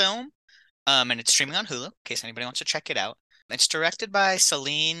French film, and it's streaming on Hulu in case anybody wants to check it out. It's directed by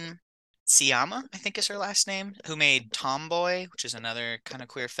Celine Sciamma, I think is her last name, who made Tomboy, which is another kind of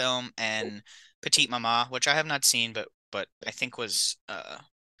queer film, and Petite Mama, which I have not seen, but I think was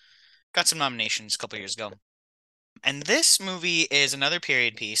got some nominations a couple years ago. And this movie is another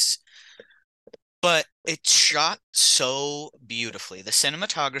period piece, but it's shot so beautifully. The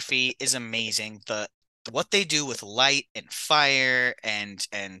cinematography is amazing. What they do with light and fire and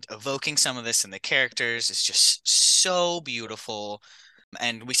evoking some of this in the characters is just so beautiful.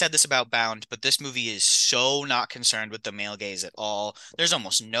 And we said this about Bound, but this movie is so not concerned with the male gaze at all. There's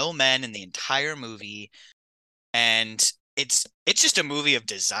almost no men in the entire movie, and it's just a movie of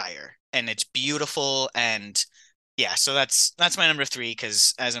desire, and it's beautiful. And yeah, so that's my number three,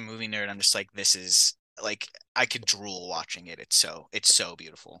 because as a movie nerd, I'm just like, this is like, I could drool watching it. It's so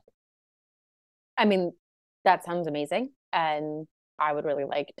beautiful. I mean, that sounds amazing. And I would really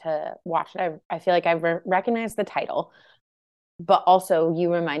like to watch it. I feel like I recognize the title, but also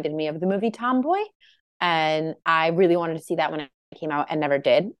you reminded me of the movie Tomboy. And I really wanted to see that when it came out and never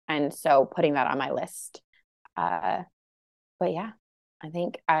did. And so putting that on my list. Uh, but yeah, I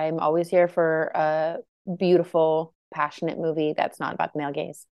think I'm always here for a beautiful, passionate movie that's not about the male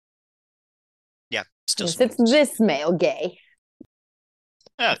gaze. Yeah, still Unless some it's this male gay.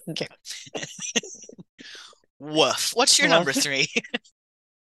 okay. Woof. What's your Well, number three?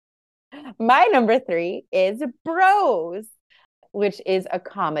 my number three is Bros, which is a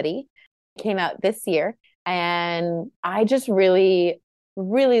comedy. Came out this year. And I just really,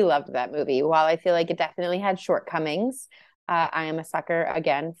 really loved that movie. While I feel like it definitely had shortcomings, I am a sucker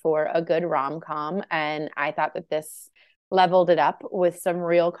again for a good rom-com. And I thought that this leveled it up with some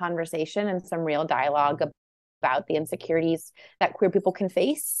real conversation and some real dialogue about the insecurities that queer people can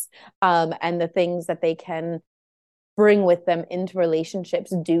face, and the things that they can bring with them into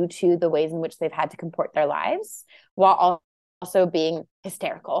relationships due to the ways in which they've had to comport their lives, while also being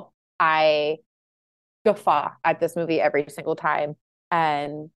hysterical. I guffaw at this movie every single time,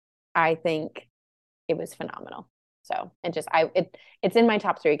 and I think it was phenomenal. So it's in my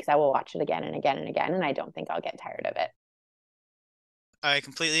top three because I will watch it again and again and again, and I don't think I'll get tired of it. I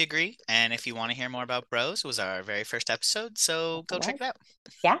completely agree. And if you want to hear more about Bros, it was our very first episode, so Yes, it go check was. it out.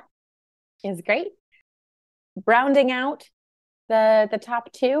 Yeah, it was great. Rounding out the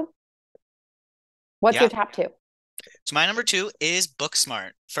top two. What's Yeah. your top two? So my number two is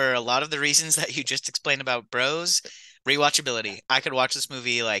Booksmart, for a lot of the reasons that you just explained about Bros. Rewatchability. I could watch this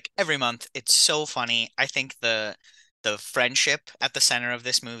movie like every month. It's so funny. I think the friendship at the center of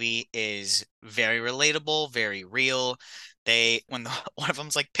this movie is very relatable, very real. When one of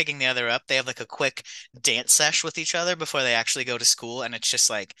them's like picking the other up, they have like a quick dance sesh with each other before they actually go to school, and it's just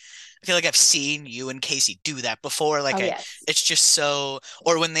like, I feel like I've seen you and Casey do that before. Oh yes. It's just so.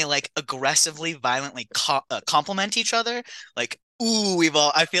 Or when they like aggressively, violently compliment each other, like, ooh,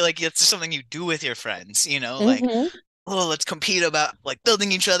 I feel like it's something you do with your friends, like, Mm-hmm. oh, let's compete about like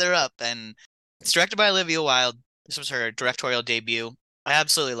building each other up. And it's directed by Olivia Wilde. This was her directorial debut. I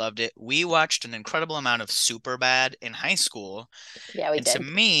absolutely loved it. We watched an incredible amount of Superbad in high school. Yeah, we And to did.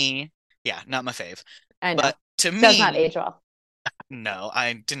 me, yeah, not my fave. I know. But to Does not me, age well. no,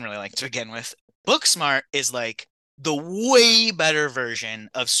 I didn't really like it to begin with. Booksmart is like the way better version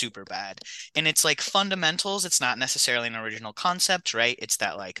of Superbad. And it's like fundamentals. It's not necessarily an original concept, right? It's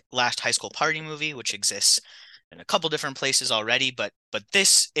that like last high school party movie, which exists in a couple different places already, but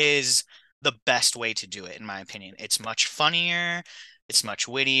this is the best way to do it, in my opinion. It's much funnier, it's much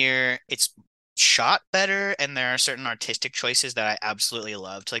wittier, it's shot better, and there are certain artistic choices that I absolutely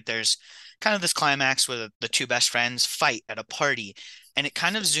loved. Like there's kind of this climax where the two best friends fight at a party, and it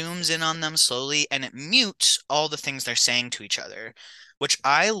kind of zooms in on them slowly and it mutes all the things they're saying to each other, which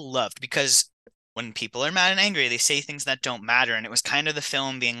I loved, because when people are mad and angry, they say things that don't matter. And it was kind of the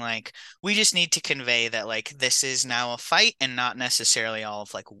film being like, we just need to convey that like this is now a fight, and not necessarily all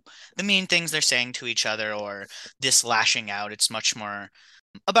of like the mean things they're saying to each other or this lashing out. It's much more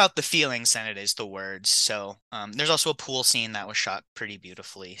about the feelings than it is the words. So there's also a pool scene that was shot pretty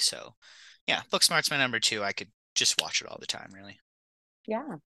beautifully. So yeah, Booksmart's my number two. I could just watch it all the time, really.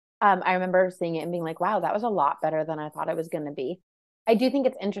 Yeah. I remember seeing it and being like, wow, that was a lot better than I thought it was going to be. I do think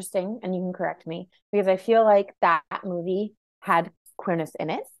it's interesting, and you can correct me, because I feel like that movie had queerness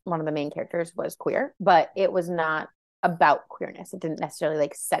in it. One of the main characters was queer, but it was not about queerness. It didn't necessarily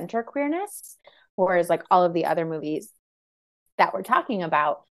like center queerness. Whereas like all of the other movies that we're talking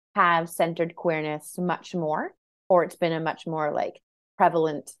about have centered queerness much more, or it's been a much more like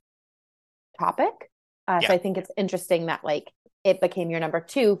prevalent topic. So Yeah. I think it's interesting that like it became your number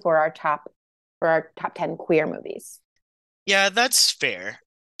two for our top 10 queer movies. Yeah, that's fair.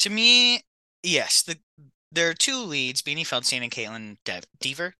 To me, yes, there are two leads, Beanie Feldstein and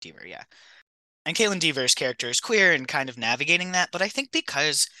Deaver. Deaver, yeah. And Caitlin Deaver's character is queer and kind of navigating that, but I think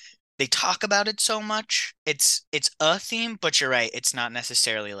because they talk about it so much, it's a theme, but you're right, it's not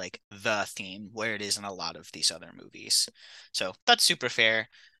necessarily like the theme where it is in a lot of these other movies. So that's super fair.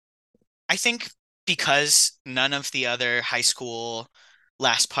 I think because none of the other high school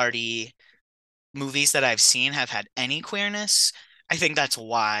last party movies that I've seen have had any queerness, I think that's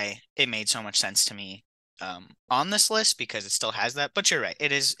why it made so much sense to me on this list because it still has that. But you're right,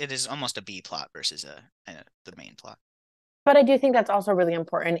 it is almost a B plot versus the main plot. But I do think that's also really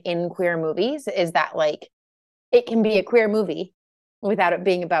important in queer movies is that like it can be a queer movie without it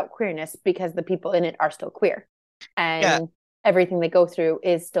being about queerness because the people in it are still queer. Yeah, And everything they go through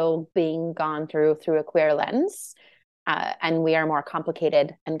is still being gone through a queer lens. And we are more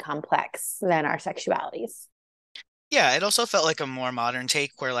complicated and complex than our sexualities. yeah, it also felt like a more modern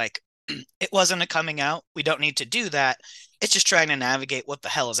take where like it wasn't a coming out. We don't need to do that. It's just trying to navigate what the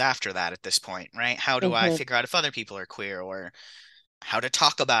hell is after that at this point, right? How do I Mm-hmm. figure out if other people are queer or how to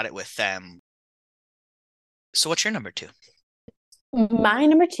talk about it with them? So what's your number two? My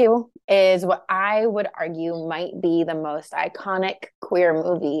number two is what I would argue might be the most iconic queer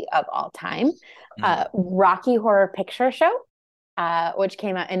movie of all time, Mhm. Rocky Horror Picture Show, which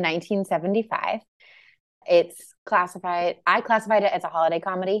came out in 1975. I classified it as a holiday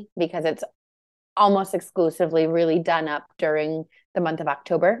comedy because it's almost exclusively really done up during the month of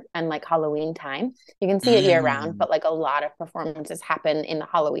October and like Halloween time. You can see it year round, Mm, but like a lot of performances happen in the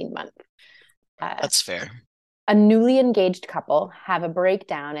Halloween month. Uh, that's fair. a newly engaged couple have a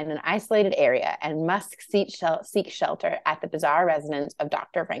breakdown in an isolated area and must seek shelter at the bizarre residence of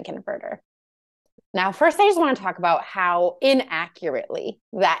Dr. Frankenfurter. Now, first, I just want to talk about how inaccurately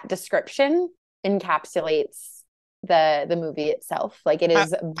that description encapsulates the movie itself. Like it How,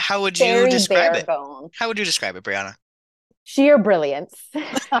 is how would you very describe bare it? bone, How would you describe it, Brianna? sheer brilliance.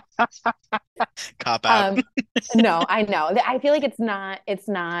 Cop out. um, no, I know. I feel like it's not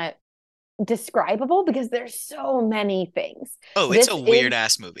describable because there's so many things. Oh, it's This a is weird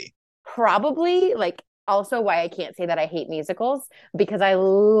ass movie. probably like also why I can't say that I hate musicals because I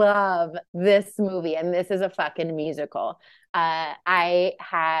love this movie and this is a fucking musical. I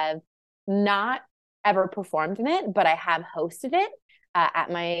have not ever performed in it, but I have hosted it.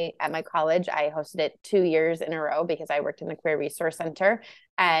 At my college, I hosted it 2 years in a row because I worked in the Queer Resource Center,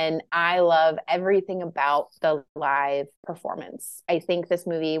 and I love everything about the live performance. I think this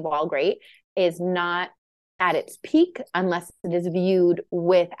movie, while great, is not at its peak unless it is viewed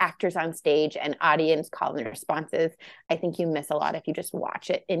with actors on stage and audience call and responses. I think you miss a lot if you just watch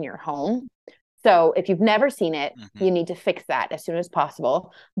it in your home. So if you've never seen it, Hmm. you need to fix that as soon as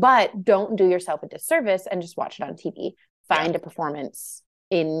possible. But don't do yourself a disservice and just watch it on TV. Yeah. Find a performance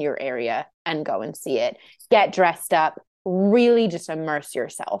in your area and go and see it. Get dressed up. Really just immerse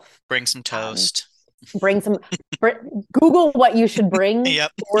yourself. Bring some Um, toast. bring some, Google what you should bring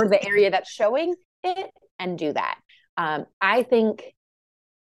Yep. for the area that's showing it and do that. I think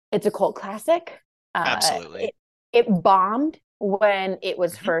it's a cult classic. Uh, Absolutely. it, it bombed when it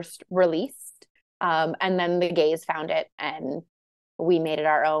was Hmm. first released. And then the gays found it and we made it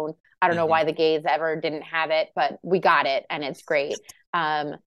our own. I don't know Hmm. why the gays ever didn't have it, but we got it and it's great.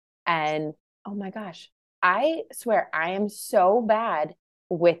 Um, and oh my gosh, I swear I am so bad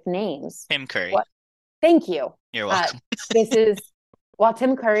with names. Tim Curry. What? Thank you. You're Uh, welcome. this is while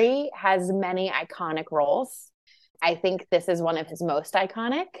Tim Curry has many iconic roles, I think this is one of his most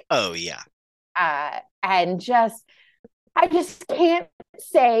iconic. Oh yeah. And just I just can't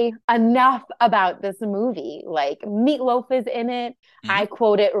say enough about this movie. Like Meatloaf is in it. Hmm. I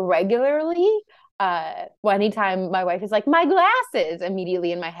quote it regularly. Well, anytime my wife is like, my glasses,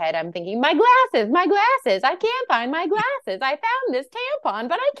 immediately in my head, I'm thinking, my glasses, my glasses. I can't find my glasses. I found this tampon,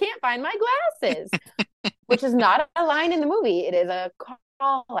 but I can't find my glasses, which is not a line in the movie. It is a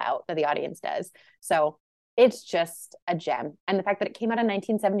call out that the audience does. So it's just a gem. And the fact that it came out in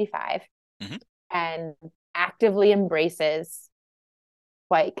 1975 Hmm. and actively embraces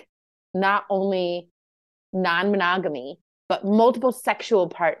like not only non-monogamy but multiple sexual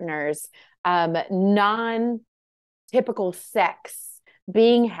partners, non-typical sex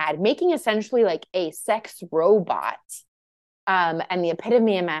being had, making essentially like a sex robot, and the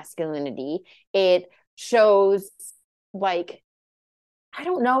epitome of masculinity. It shows like I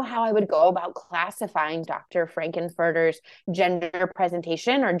don't know how I would go about classifying Dr. Frankenfurter's gender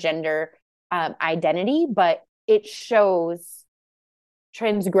presentation or gender identity, but it shows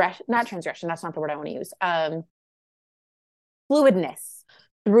not transgression, that's not the word I want to use, fluidness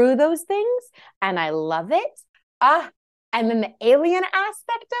through those things. And I love it. And then the alien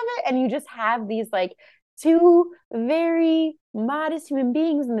aspect of it. And you just have these like two very modest human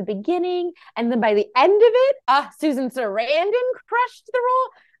beings in the beginning. And then by the end of it, Susan Sarandon crushed the role.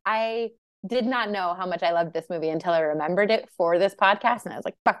 I did not know how much I loved this movie until I remembered it for this podcast. And I was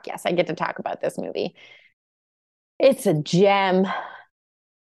like, fuck yes, I get to talk about this movie. It's a gem.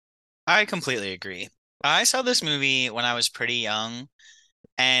 I completely agree. I saw this movie when I was pretty young,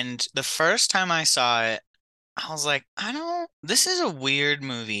 and the first time I saw it, I was like, this is a weird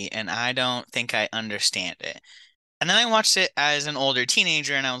movie, and I don't think I understand it. And then I watched it as an older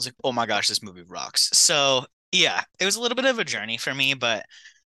teenager, and I was like, oh my gosh, this movie rocks. So, yeah, it was a little bit of a journey for me, but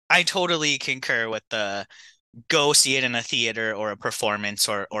I totally concur with the go see it in a theater or a performance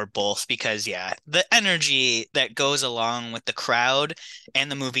or both because yeah, the energy that goes along with the crowd and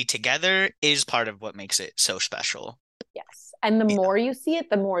the movie together is part of what makes it so special. Yes. And the Yeah. more you see it,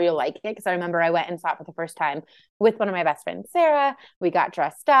 the more you'll like it. Because I remember I went and saw it for the first time with one of my best friends, Sarah. We got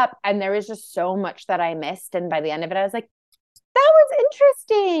dressed up, and there was just so much that I missed. And by the end of it, I was like, that was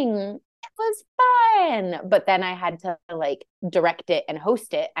interesting. It was fun. But then I had to like direct it and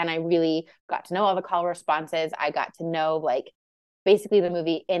host it. And I really got to know all the call responses. I got to know like basically the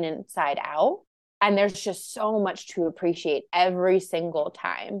movie in and inside out. And there's just so much to appreciate every single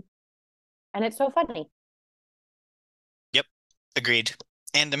time. And it's so funny. Yep. Agreed.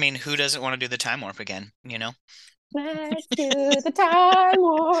 And I mean, who doesn't want to do the time warp again, you know? Let's do the time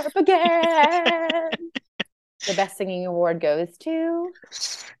warp again. The best singing award goes to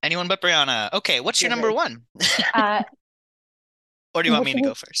Anyone but Brianna. Okay, what's your number one? uh Or do you want me to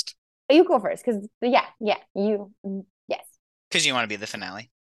go first? you go first because yeah, you yes. Because you want to be the finale.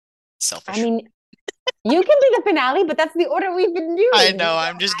 Selfish. I mean, you can be the finale, but that's the order we've been doing. I know,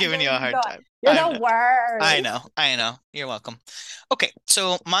 I'm just giving you a hard time. You're the worst. I know. You're welcome. Okay,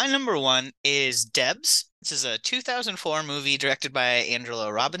 so my number one is Debs. This is a 2004 movie directed by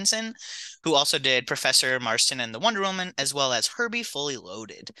Angela Robinson, who also did Professor Marston and the Wonder Woman, as well as Herbie Fully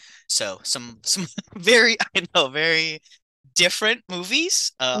Loaded. So some very, I know, very different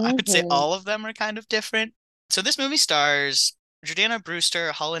movies. I would say all of them are kind of different. So this movie stars Jordana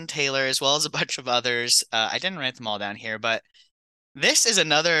Brewster, Holland Taylor, as well as a bunch of others. I didn't write them all down here, but this is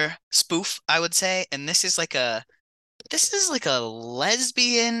another spoof, I would say, and this is like a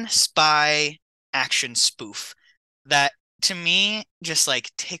lesbian spy action spoof that to me just like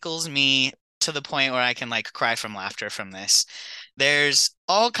tickles me to the point where I can like cry from laughter from this. There's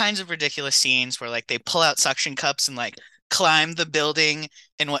all kinds of ridiculous scenes where like they pull out suction cups and like climb the building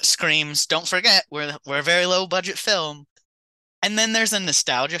in what screams, don't forget, we're a very low budget film. And then there's a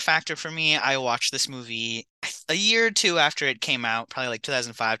nostalgia factor for me. I watched this movie a year or two after it came out, probably like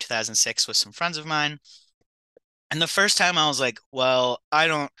 2005, 2006 with some friends of mine. And the first time I was like, well,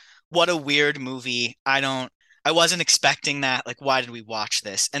 what a weird movie. I wasn't expecting that. Like, why did we watch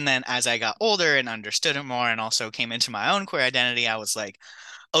this? And then as I got older and understood it more and also came into my own queer identity, I was like,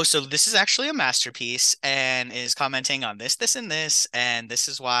 oh, so this is actually a masterpiece and is commenting on this, this, and this, and this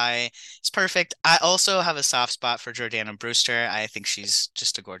is why it's perfect. I also have a soft spot for Jordana Brewster. I think she's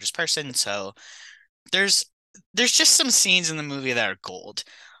just a gorgeous person. So there's there's just some scenes in the movie that are gold.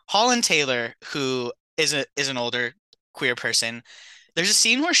 Holland Taylor, who is an older queer person, there's a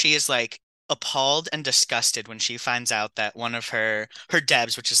scene where she is like appalled and disgusted when she finds out that one of her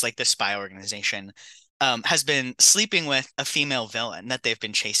Debs, which is like the spy organization, has been sleeping with a female villain that they've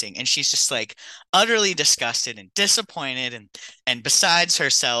been chasing, and she's just like utterly disgusted and disappointed and besides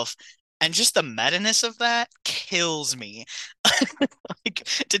herself. And just the meta-ness of that kills me. Like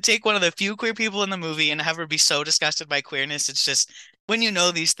to take one of the few queer people in the movie and have her be so disgusted by queerness, it's just when you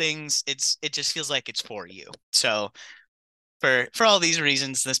know these things, it just feels like it's for you. So for all these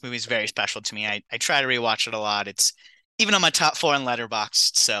reasons, this movie is very special to me. I try to rewatch it a lot. It's even on my top four in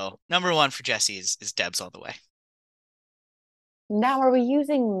Letterboxd. So number one for Jesse is Debs all the way. Now, are we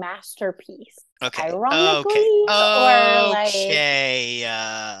using masterpiece? Okay. Ironically, or like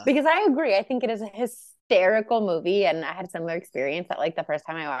because I agree. I think it is a hysterical movie, and I had a similar experience that like the first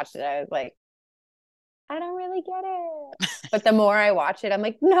time I watched it, I was like, I don't really get it. But the more I watch it, I'm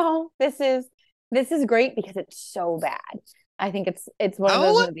like, no, this is great because it's so bad. I think it's one of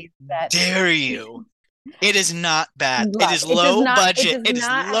those movies that dare you. It is not bad. It is low budget. It is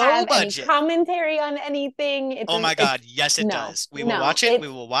low budget. Commentary on anything. Oh my God. Yes, it does. We will watch it. We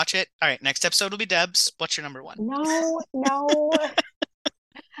will watch it. All right. Next episode will be Debs. What's your number one? No.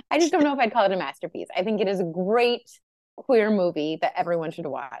 I just don't know if I'd call it a masterpiece. I think it is a great queer movie that everyone should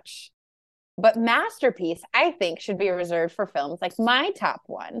watch. But masterpiece, I think, should be reserved for films like my top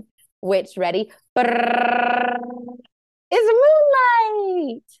one, which, ready, is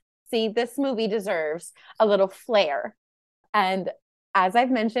Moonlight. See, this movie deserves a little flair. And as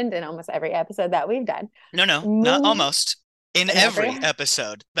I've mentioned in almost every episode that we've done, No, not Moon almost. In in every every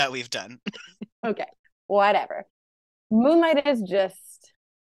episode that we've done. okay, whatever. Moonlight is just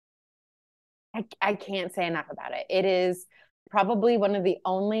I can't say enough about it. It is probably one of the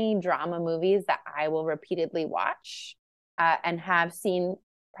only drama movies that I will repeatedly watch and have seen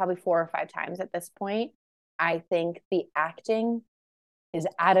probably 4 or 5 times at this point. I think the acting is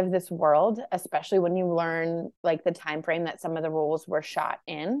out of this world, especially when you learn like the time frame that some of the roles were shot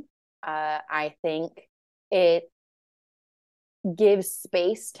in. I think it gives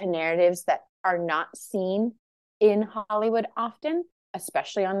space to narratives that are not seen in Hollywood often,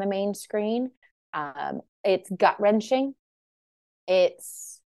 especially on the main screen. It's gut wrenching.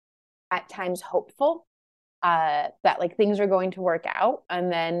 It's at times hopeful that like things are going to work out,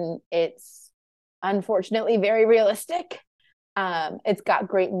 and then it's unfortunately very realistic. It's got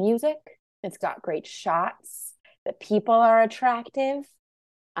great music. It's got great shots. The people are attractive.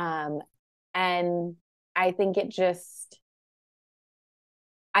 And I think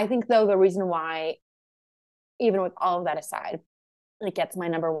I think though the reason why, even with all of that aside, it gets my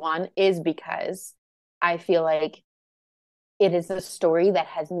number one is because I feel like it is a story that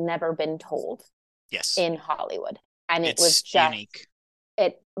has never been told Yes. in Hollywood. And it was It's just unique.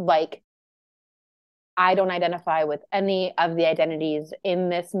 it like I don't identify with any of the identities in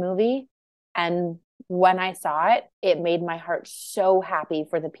this movie. And when I saw it, it made my heart so happy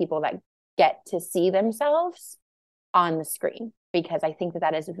for the people that get to see themselves on the screen, because I think that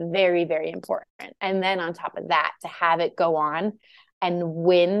that is very, very important. And then on top of that, to have it go on and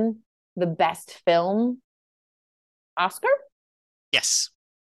win the best film Oscar. Yes.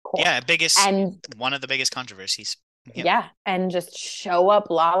 Cool. Yeah, And one of the biggest controversies. Yep. yeah, and just show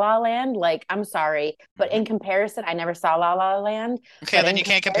up La La Land. Like, I'm sorry, but in comparison, I never saw La La Land. Okay, But then in you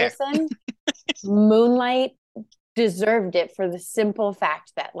can't compare. comparison, Moonlight deserved it for the simple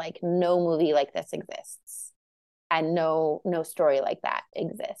fact that like no movie like this exists, and no story like that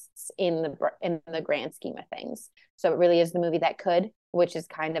exists in the grand scheme of things. So it really is the movie that could, which is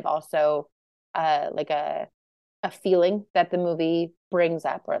kind of also like a feeling that the movie brings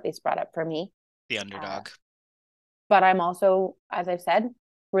up, or at least brought up for me. The underdog. But I'm also, as I've said,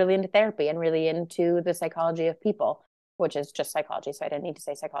 really into therapy and really into the psychology of people, which is just psychology. So I didn't need to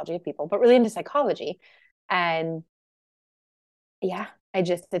say psychology of people, but really into psychology. And yeah,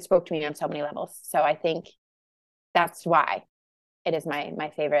 it spoke to me on so many levels. So I think that's why it is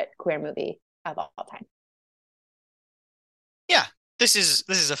my favorite queer movie of all time. Yeah, this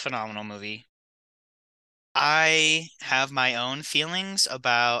is a phenomenal movie. I have my own feelings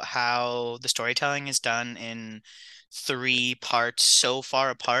about how the storytelling is done in 3 parts so far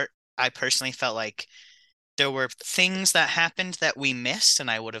apart. I personally felt like there were things that happened that we missed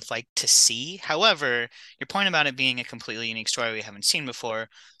and I would have liked to see. However, your point about it being a completely unique story we haven't seen before,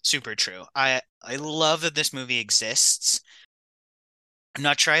 super true. I love that this movie exists. I'm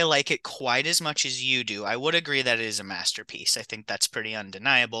not sure I like it quite as much as you do. I would agree that it is a masterpiece. I think that's pretty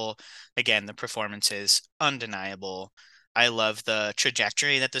undeniable. Again, the performance is undeniable. I love the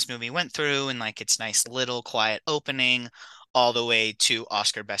trajectory that this movie went through and like its nice little quiet opening all the way to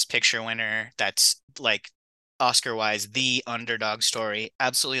Oscar Best Picture winner. That's like Oscar-wise the underdog story.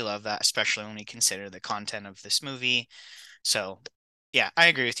 Absolutely love that, especially when we consider the content of this movie. So, yeah, I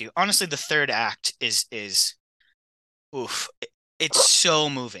agree with you. Honestly, the third act is oof. It's so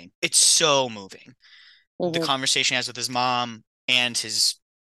moving. It's so moving. The Mm-hmm. conversation he has with his mom and his,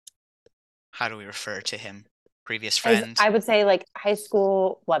 how do we refer to him? Previous As friend. I would say, like high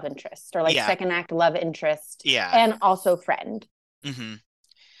school love interest, or like Yeah. second act love interest, Yeah. and also friend. hmm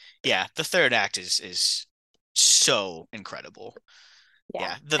Yeah. The third act is so incredible.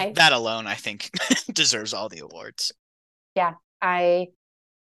 Yeah. Yeah. That alone, I think, deserves all the awards. Yeah. I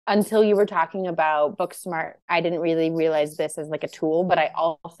until you were talking about Booksmart, I didn't really realize this as like a tool, but I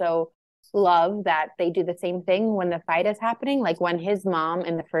also love that they do the same thing when the fight is happening. Like when his mom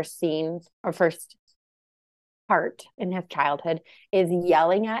in the first scene or first part in his childhood is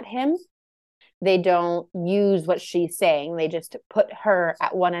yelling at him, they don't use what she's saying. They just put her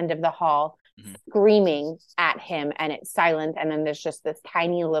at one end of the hall Mhm. screaming at him, and it's silent. And then there's just this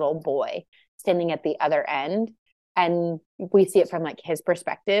tiny little boy standing at the other end. And we see it from like his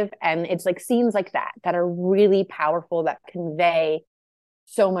perspective. And it's like scenes like that that are really powerful, that convey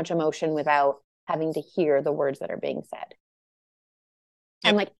so much emotion without having to hear the words that are being said.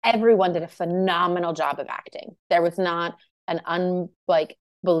 And Yep. like everyone did a phenomenal job of acting. There was not an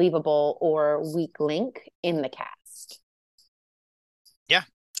believable or weak link in the cast. Yeah,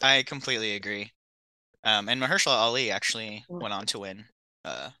 I completely agree. And Mahershala Ali actually went on to win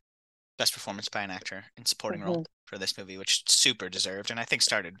uh, Best Performance by an Actor in Supporting Role Mm-hmm. for this movie, which super deserved, and I think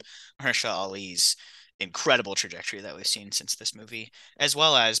started Mahershala Ali's incredible trajectory that we've seen since this movie, as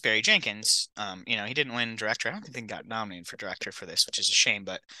well as Barry Jenkins. He didn't win director. I don't think he got nominated for director for this, which is a shame,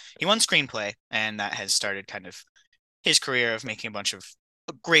 but he won screenplay, and that has started kind of his career of making a bunch of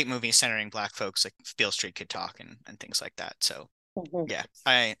great movies centering Black folks, like Beale Street Could Talk and things like that. So Mm-hmm. yeah,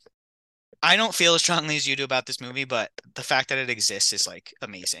 I don't feel as strongly as you do about this movie, but the fact that it exists is like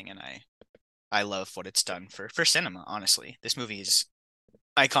amazing, and I love what it's done for cinema. Honestly, this movie is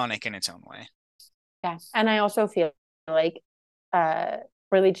iconic in its own way. Yeah. And I also feel like uh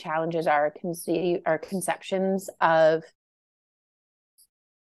really challenges our conceptions of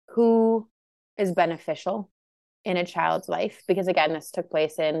who is beneficial in a child's life. Because again, this took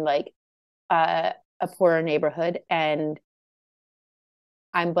place in like a poorer neighborhood, and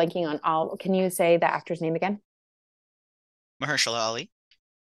I'm blanking on all. Can you say the actor's name again? Mahershala Ali.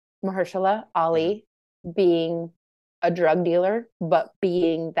 Mahershala Mhm. Ali being a drug dealer, but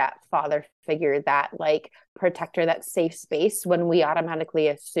being that father figure, that like protector, that safe space, when we automatically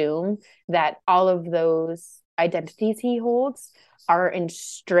assume that all of those identities he holds are in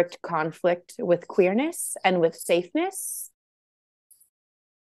strict conflict with queerness and with safeness.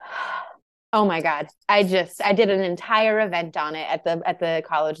 Oh my God. I did an entire event on it at the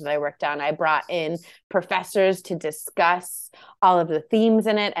college that I worked on. I brought in professors to discuss all of the themes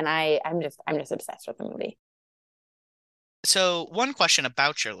in it, and I'm just obsessed with the movie. So, one question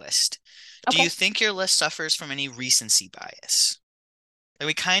about your list. Do you Okay. think your list suffers from any recency bias? Like,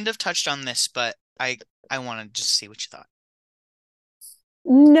 we kind of touched on this, but I want to just see what you thought.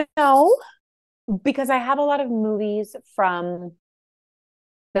 No, because I have a lot of movies from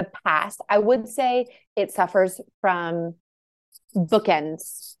the past. I would say it suffers from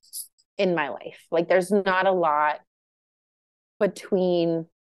bookends in my life. Like there's not a lot between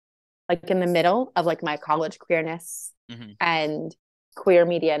like in the middle of like my college queerness Hmm. and queer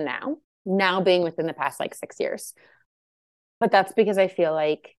media now being within the past like 6 years. But that's because I feel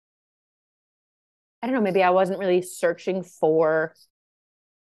like I don't know, maybe I wasn't really searching for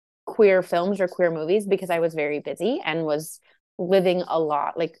queer films or queer movies because I was very busy and was living a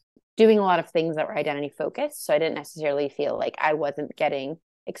lot, like doing a lot of things that were identity focused. So I didn't necessarily feel like I wasn't getting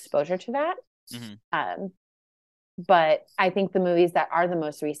exposure to that. Hmm. Um, but I think the movies that are the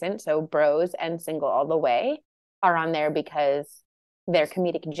most recent, so Bros and Single All the Way, are on there because they're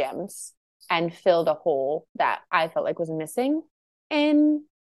comedic gems and filled a hole that I felt like was missing in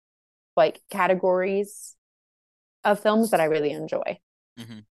like categories of films that I really enjoy.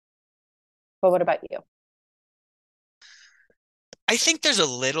 Hmm. But what about you? I think there's a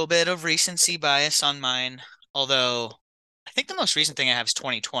little bit of recency bias on mine, although I think the most recent thing I have is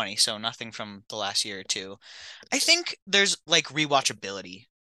 2020, so nothing from the last year or two. I think there's like rewatchability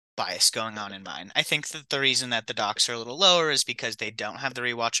bias going on in mine. I think that the reason that the docs are a little lower is because they don't have the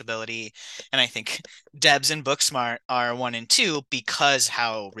rewatchability, and I think Debs and Booksmart are one and two because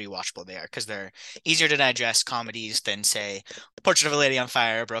how rewatchable they are, because they're easier to digest comedies than say Portrait of a Lady on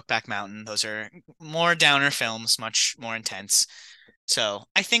Fire, Brokeback Mountain. Those are more downer films, much more intense. So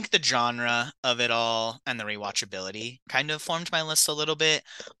I think the genre of it all and the rewatchability kind of formed my list a little bit.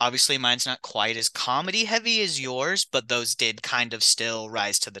 Obviously, mine's not quite as comedy heavy as yours, but those did kind of still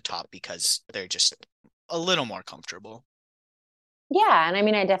rise to the top because they're just a little more comfortable. Yeah, and I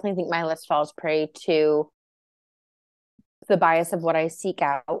mean, I definitely think my list falls prey to the bias of what I seek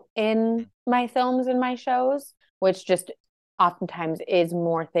out in my films and my shows, which just oftentimes is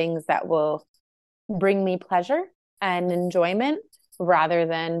more things that will bring me pleasure and enjoyment rather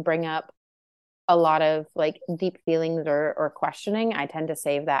than bring up a lot of like deep feelings or questioning. I tend to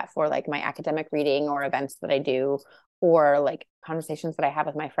save that for like my academic reading or events that I do or like conversations that I have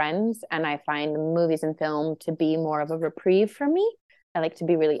with my friends. And I find movies and film to be more of a reprieve for me. I like to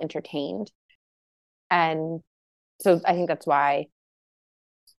be really entertained. And so I think that's why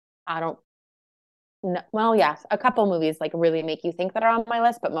I don't know. Well, yes, a couple movies like really make you think that are on my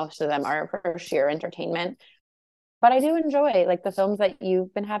list, but most of them are for sheer entertainment. But I do enjoy like the films that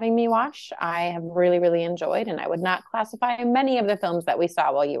you've been having me watch. I have really, really enjoyed, and I would not classify many of the films that we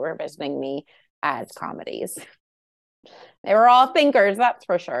saw while you were visiting me as comedies. They were all thinkers, that's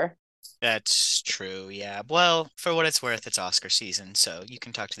for sure. That's true, yeah. Well, for what it's worth, it's Oscar season, so you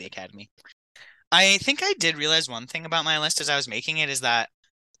can talk to the Academy. I think I did realize one thing about my list as I was making it is that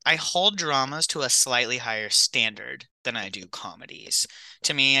I hold dramas to a slightly higher standard than I do comedies.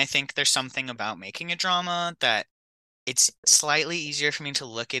 To me, I think there's something about making a drama that it's slightly easier for me to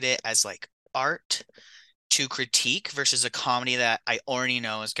look at it as like art to critique versus a comedy that I already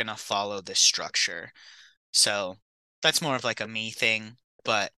know is going to follow this structure. So that's more of like a me thing.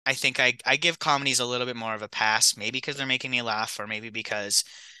 But I think I give comedies a little bit more of a pass, maybe because they're making me laugh, or maybe because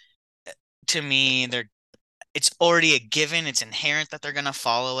to me it's already a given. It's inherent that they're gonna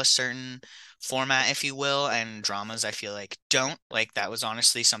follow a certain format, if you will. And dramas, I feel like don't. Like that was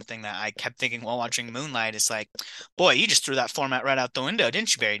honestly something that I kept thinking while watching Moonlight. Is like, boy, you just threw that format right out the window,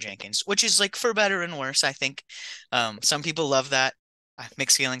 didn't you, Barry Jenkins? Which is like for better and worse, I think. Some people love that. I have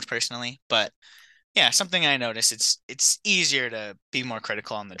mixed feelings personally, but yeah, something I notice. It's easier to be more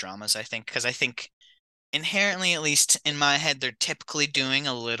critical on the dramas, I think, because I think inherently, at least in my head, they're typically doing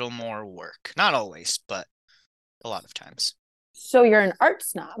a little more work. Not always, but a lot of times. So you're an art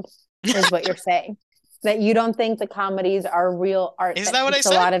snob, is what you're saying. That you don't think the comedies are real art Is that that what I takes a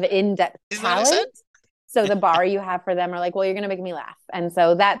said? lot of in-depth Is that what I said? talent. So the bar you have for them are like, well, you're going to make me laugh. And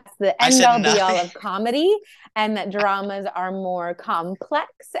so that's the I end said all be nothing. all of comedy. And that dramas are more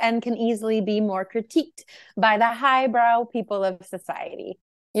complex and can easily be more critiqued by the highbrow people of society.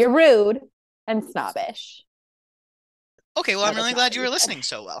 You're rude and snobbish. Okay, well, I'm No, that's really not glad what you you were said. listening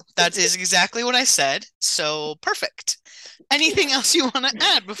so well. That is exactly what I said. So perfect. Anything else you want to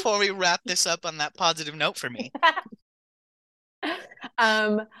add before we wrap this up on that positive note for me?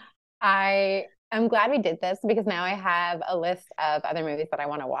 um, I am glad we did this because now I have a list of other movies that I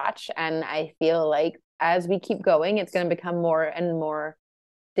want to watch. And I feel like as we keep going, it's going to become more and more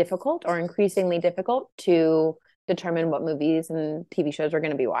difficult or increasingly difficult to determine what movies and TV shows we're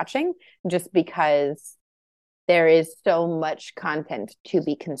going to be watching just because there is so much content to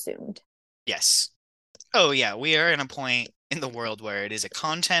be consumed. Yes. Oh, yeah, we are in a point in the world where it is a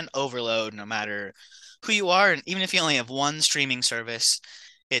content overload no matter who you are. And even if you only have one streaming service,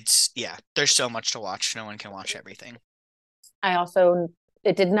 yeah, there's so much to watch. No one can watch everything. I also,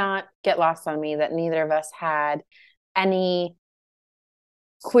 it did not get lost on me that neither of us had any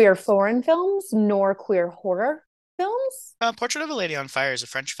queer foreign films nor queer horror films. Portrait of a Lady on Fire is a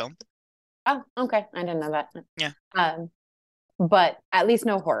French film. Oh, okay. I didn't know that. Yeah. Um, but at least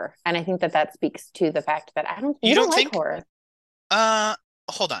no horror. And I think that that speaks to the fact that You you don't don't like think horror. Uh,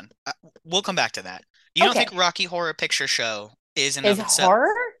 hold on. We'll come back to that. You don't think Okay. Rocky Horror Picture Show is and Is of itself?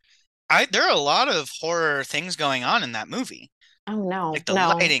 horror? There are a lot of horror things going on in that movie. Oh, no, Like the no,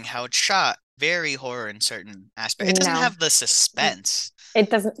 lighting, how it's shot, very horror in certain aspects. It doesn't no. have the suspense. It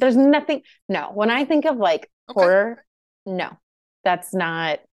doesn't, there's nothing. No, when I think of like Okay. horror, no, that's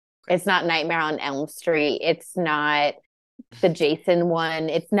not, it's not Nightmare on Elm Street. It's not the Jason one.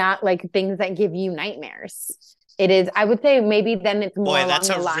 It's not like things that give you nightmares. It is, I would say maybe then it's more Boy, that's along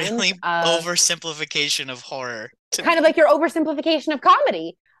a the lines really of oversimplification of horror to kind of me. like your oversimplification of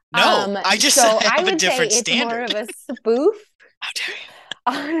comedy. No, I just said So I I have a would say different it's more standard. of a spoof How dare you?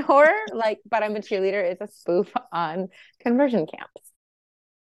 on horror, like, but I'm a cheerleader is a spoof on conversion camps.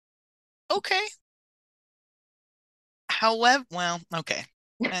 Okay. However, well, okay.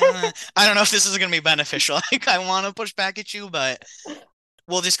 I don't know if this is going to be beneficial. Like, I want to push back at you, but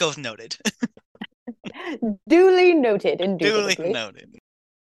we'll just go with noted. Duly noted, Duly indubitably. noted.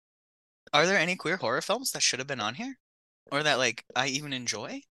 Are there any queer horror films that should have been on here? Or that like I even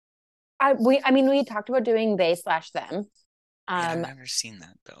enjoy? I mean, we talked about doing they slash them. Yeah, I've Um, never seen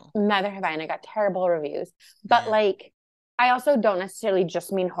that though. Neither have I, and I got terrible reviews. But Yeah. like, I also don't necessarily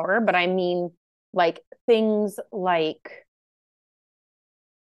just mean horror, but I mean like things like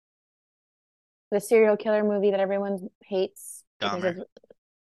the serial killer movie that everyone hates because Dahmer. of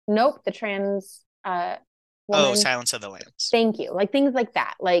nope, the trans Oh, woman. Silence of the Lambs. Thank you. Like things like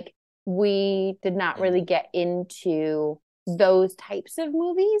that. Like we did not Mm. really get into those types of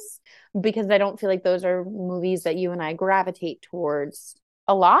movies because I don't feel like those are movies that you and I gravitate towards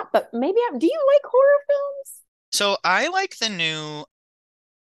a lot. But maybe do you like horror films? So I like the new,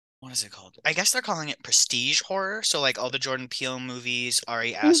 what is it called? I guess they're calling it prestige horror. So like all the Jordan Peele movies,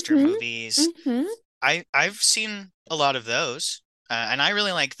 Ari Aster Mm-hmm. movies. Mm-hmm. I've seen a lot of those, and I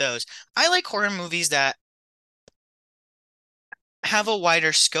really like those. I like horror movies that have a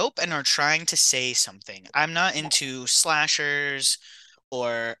wider scope and are trying to say something. I'm not into slashers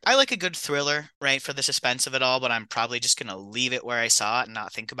or I like a good thriller, right, for the suspense of it all, but I'm probably just gonna leave it where I saw it and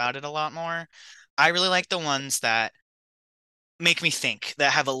not think about it a lot more. I really like the ones that make me think,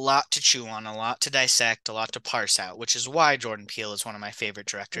 that have a lot to chew on, a lot to dissect, a lot to parse out, which is why Jordan Peele is one of my favorite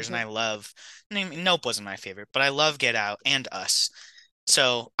directors, and Mm-hmm. I love, Nope wasn't my favorite, but I love Get Out and Us.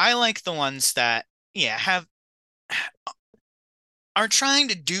 So I like the ones that, yeah, have are trying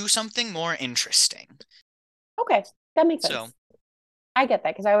to do something more interesting. Okay, that makes So, sense. I get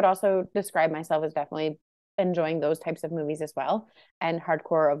that because I would also describe myself as definitely enjoying those types of movies as well, and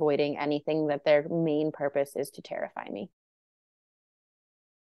hardcore avoiding anything that their main purpose is to terrify me.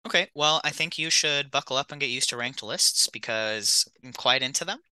 okay, well, I think you should buckle up and get used to ranked lists because I'm quite into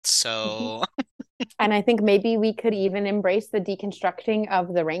them. So, And I think maybe we could even embrace the deconstructing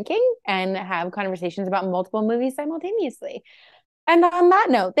of the ranking and have conversations about multiple movies simultaneously. And on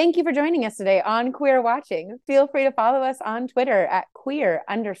that note, thank you for joining us today on Queer Watching. Feel free to follow us on Twitter at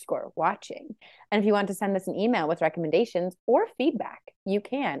queer_watching. And if you want to send us an email with recommendations or feedback, you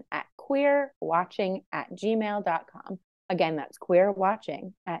can at queerwatching@gmail.com. Again, that's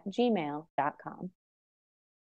queerwatching@gmail.com.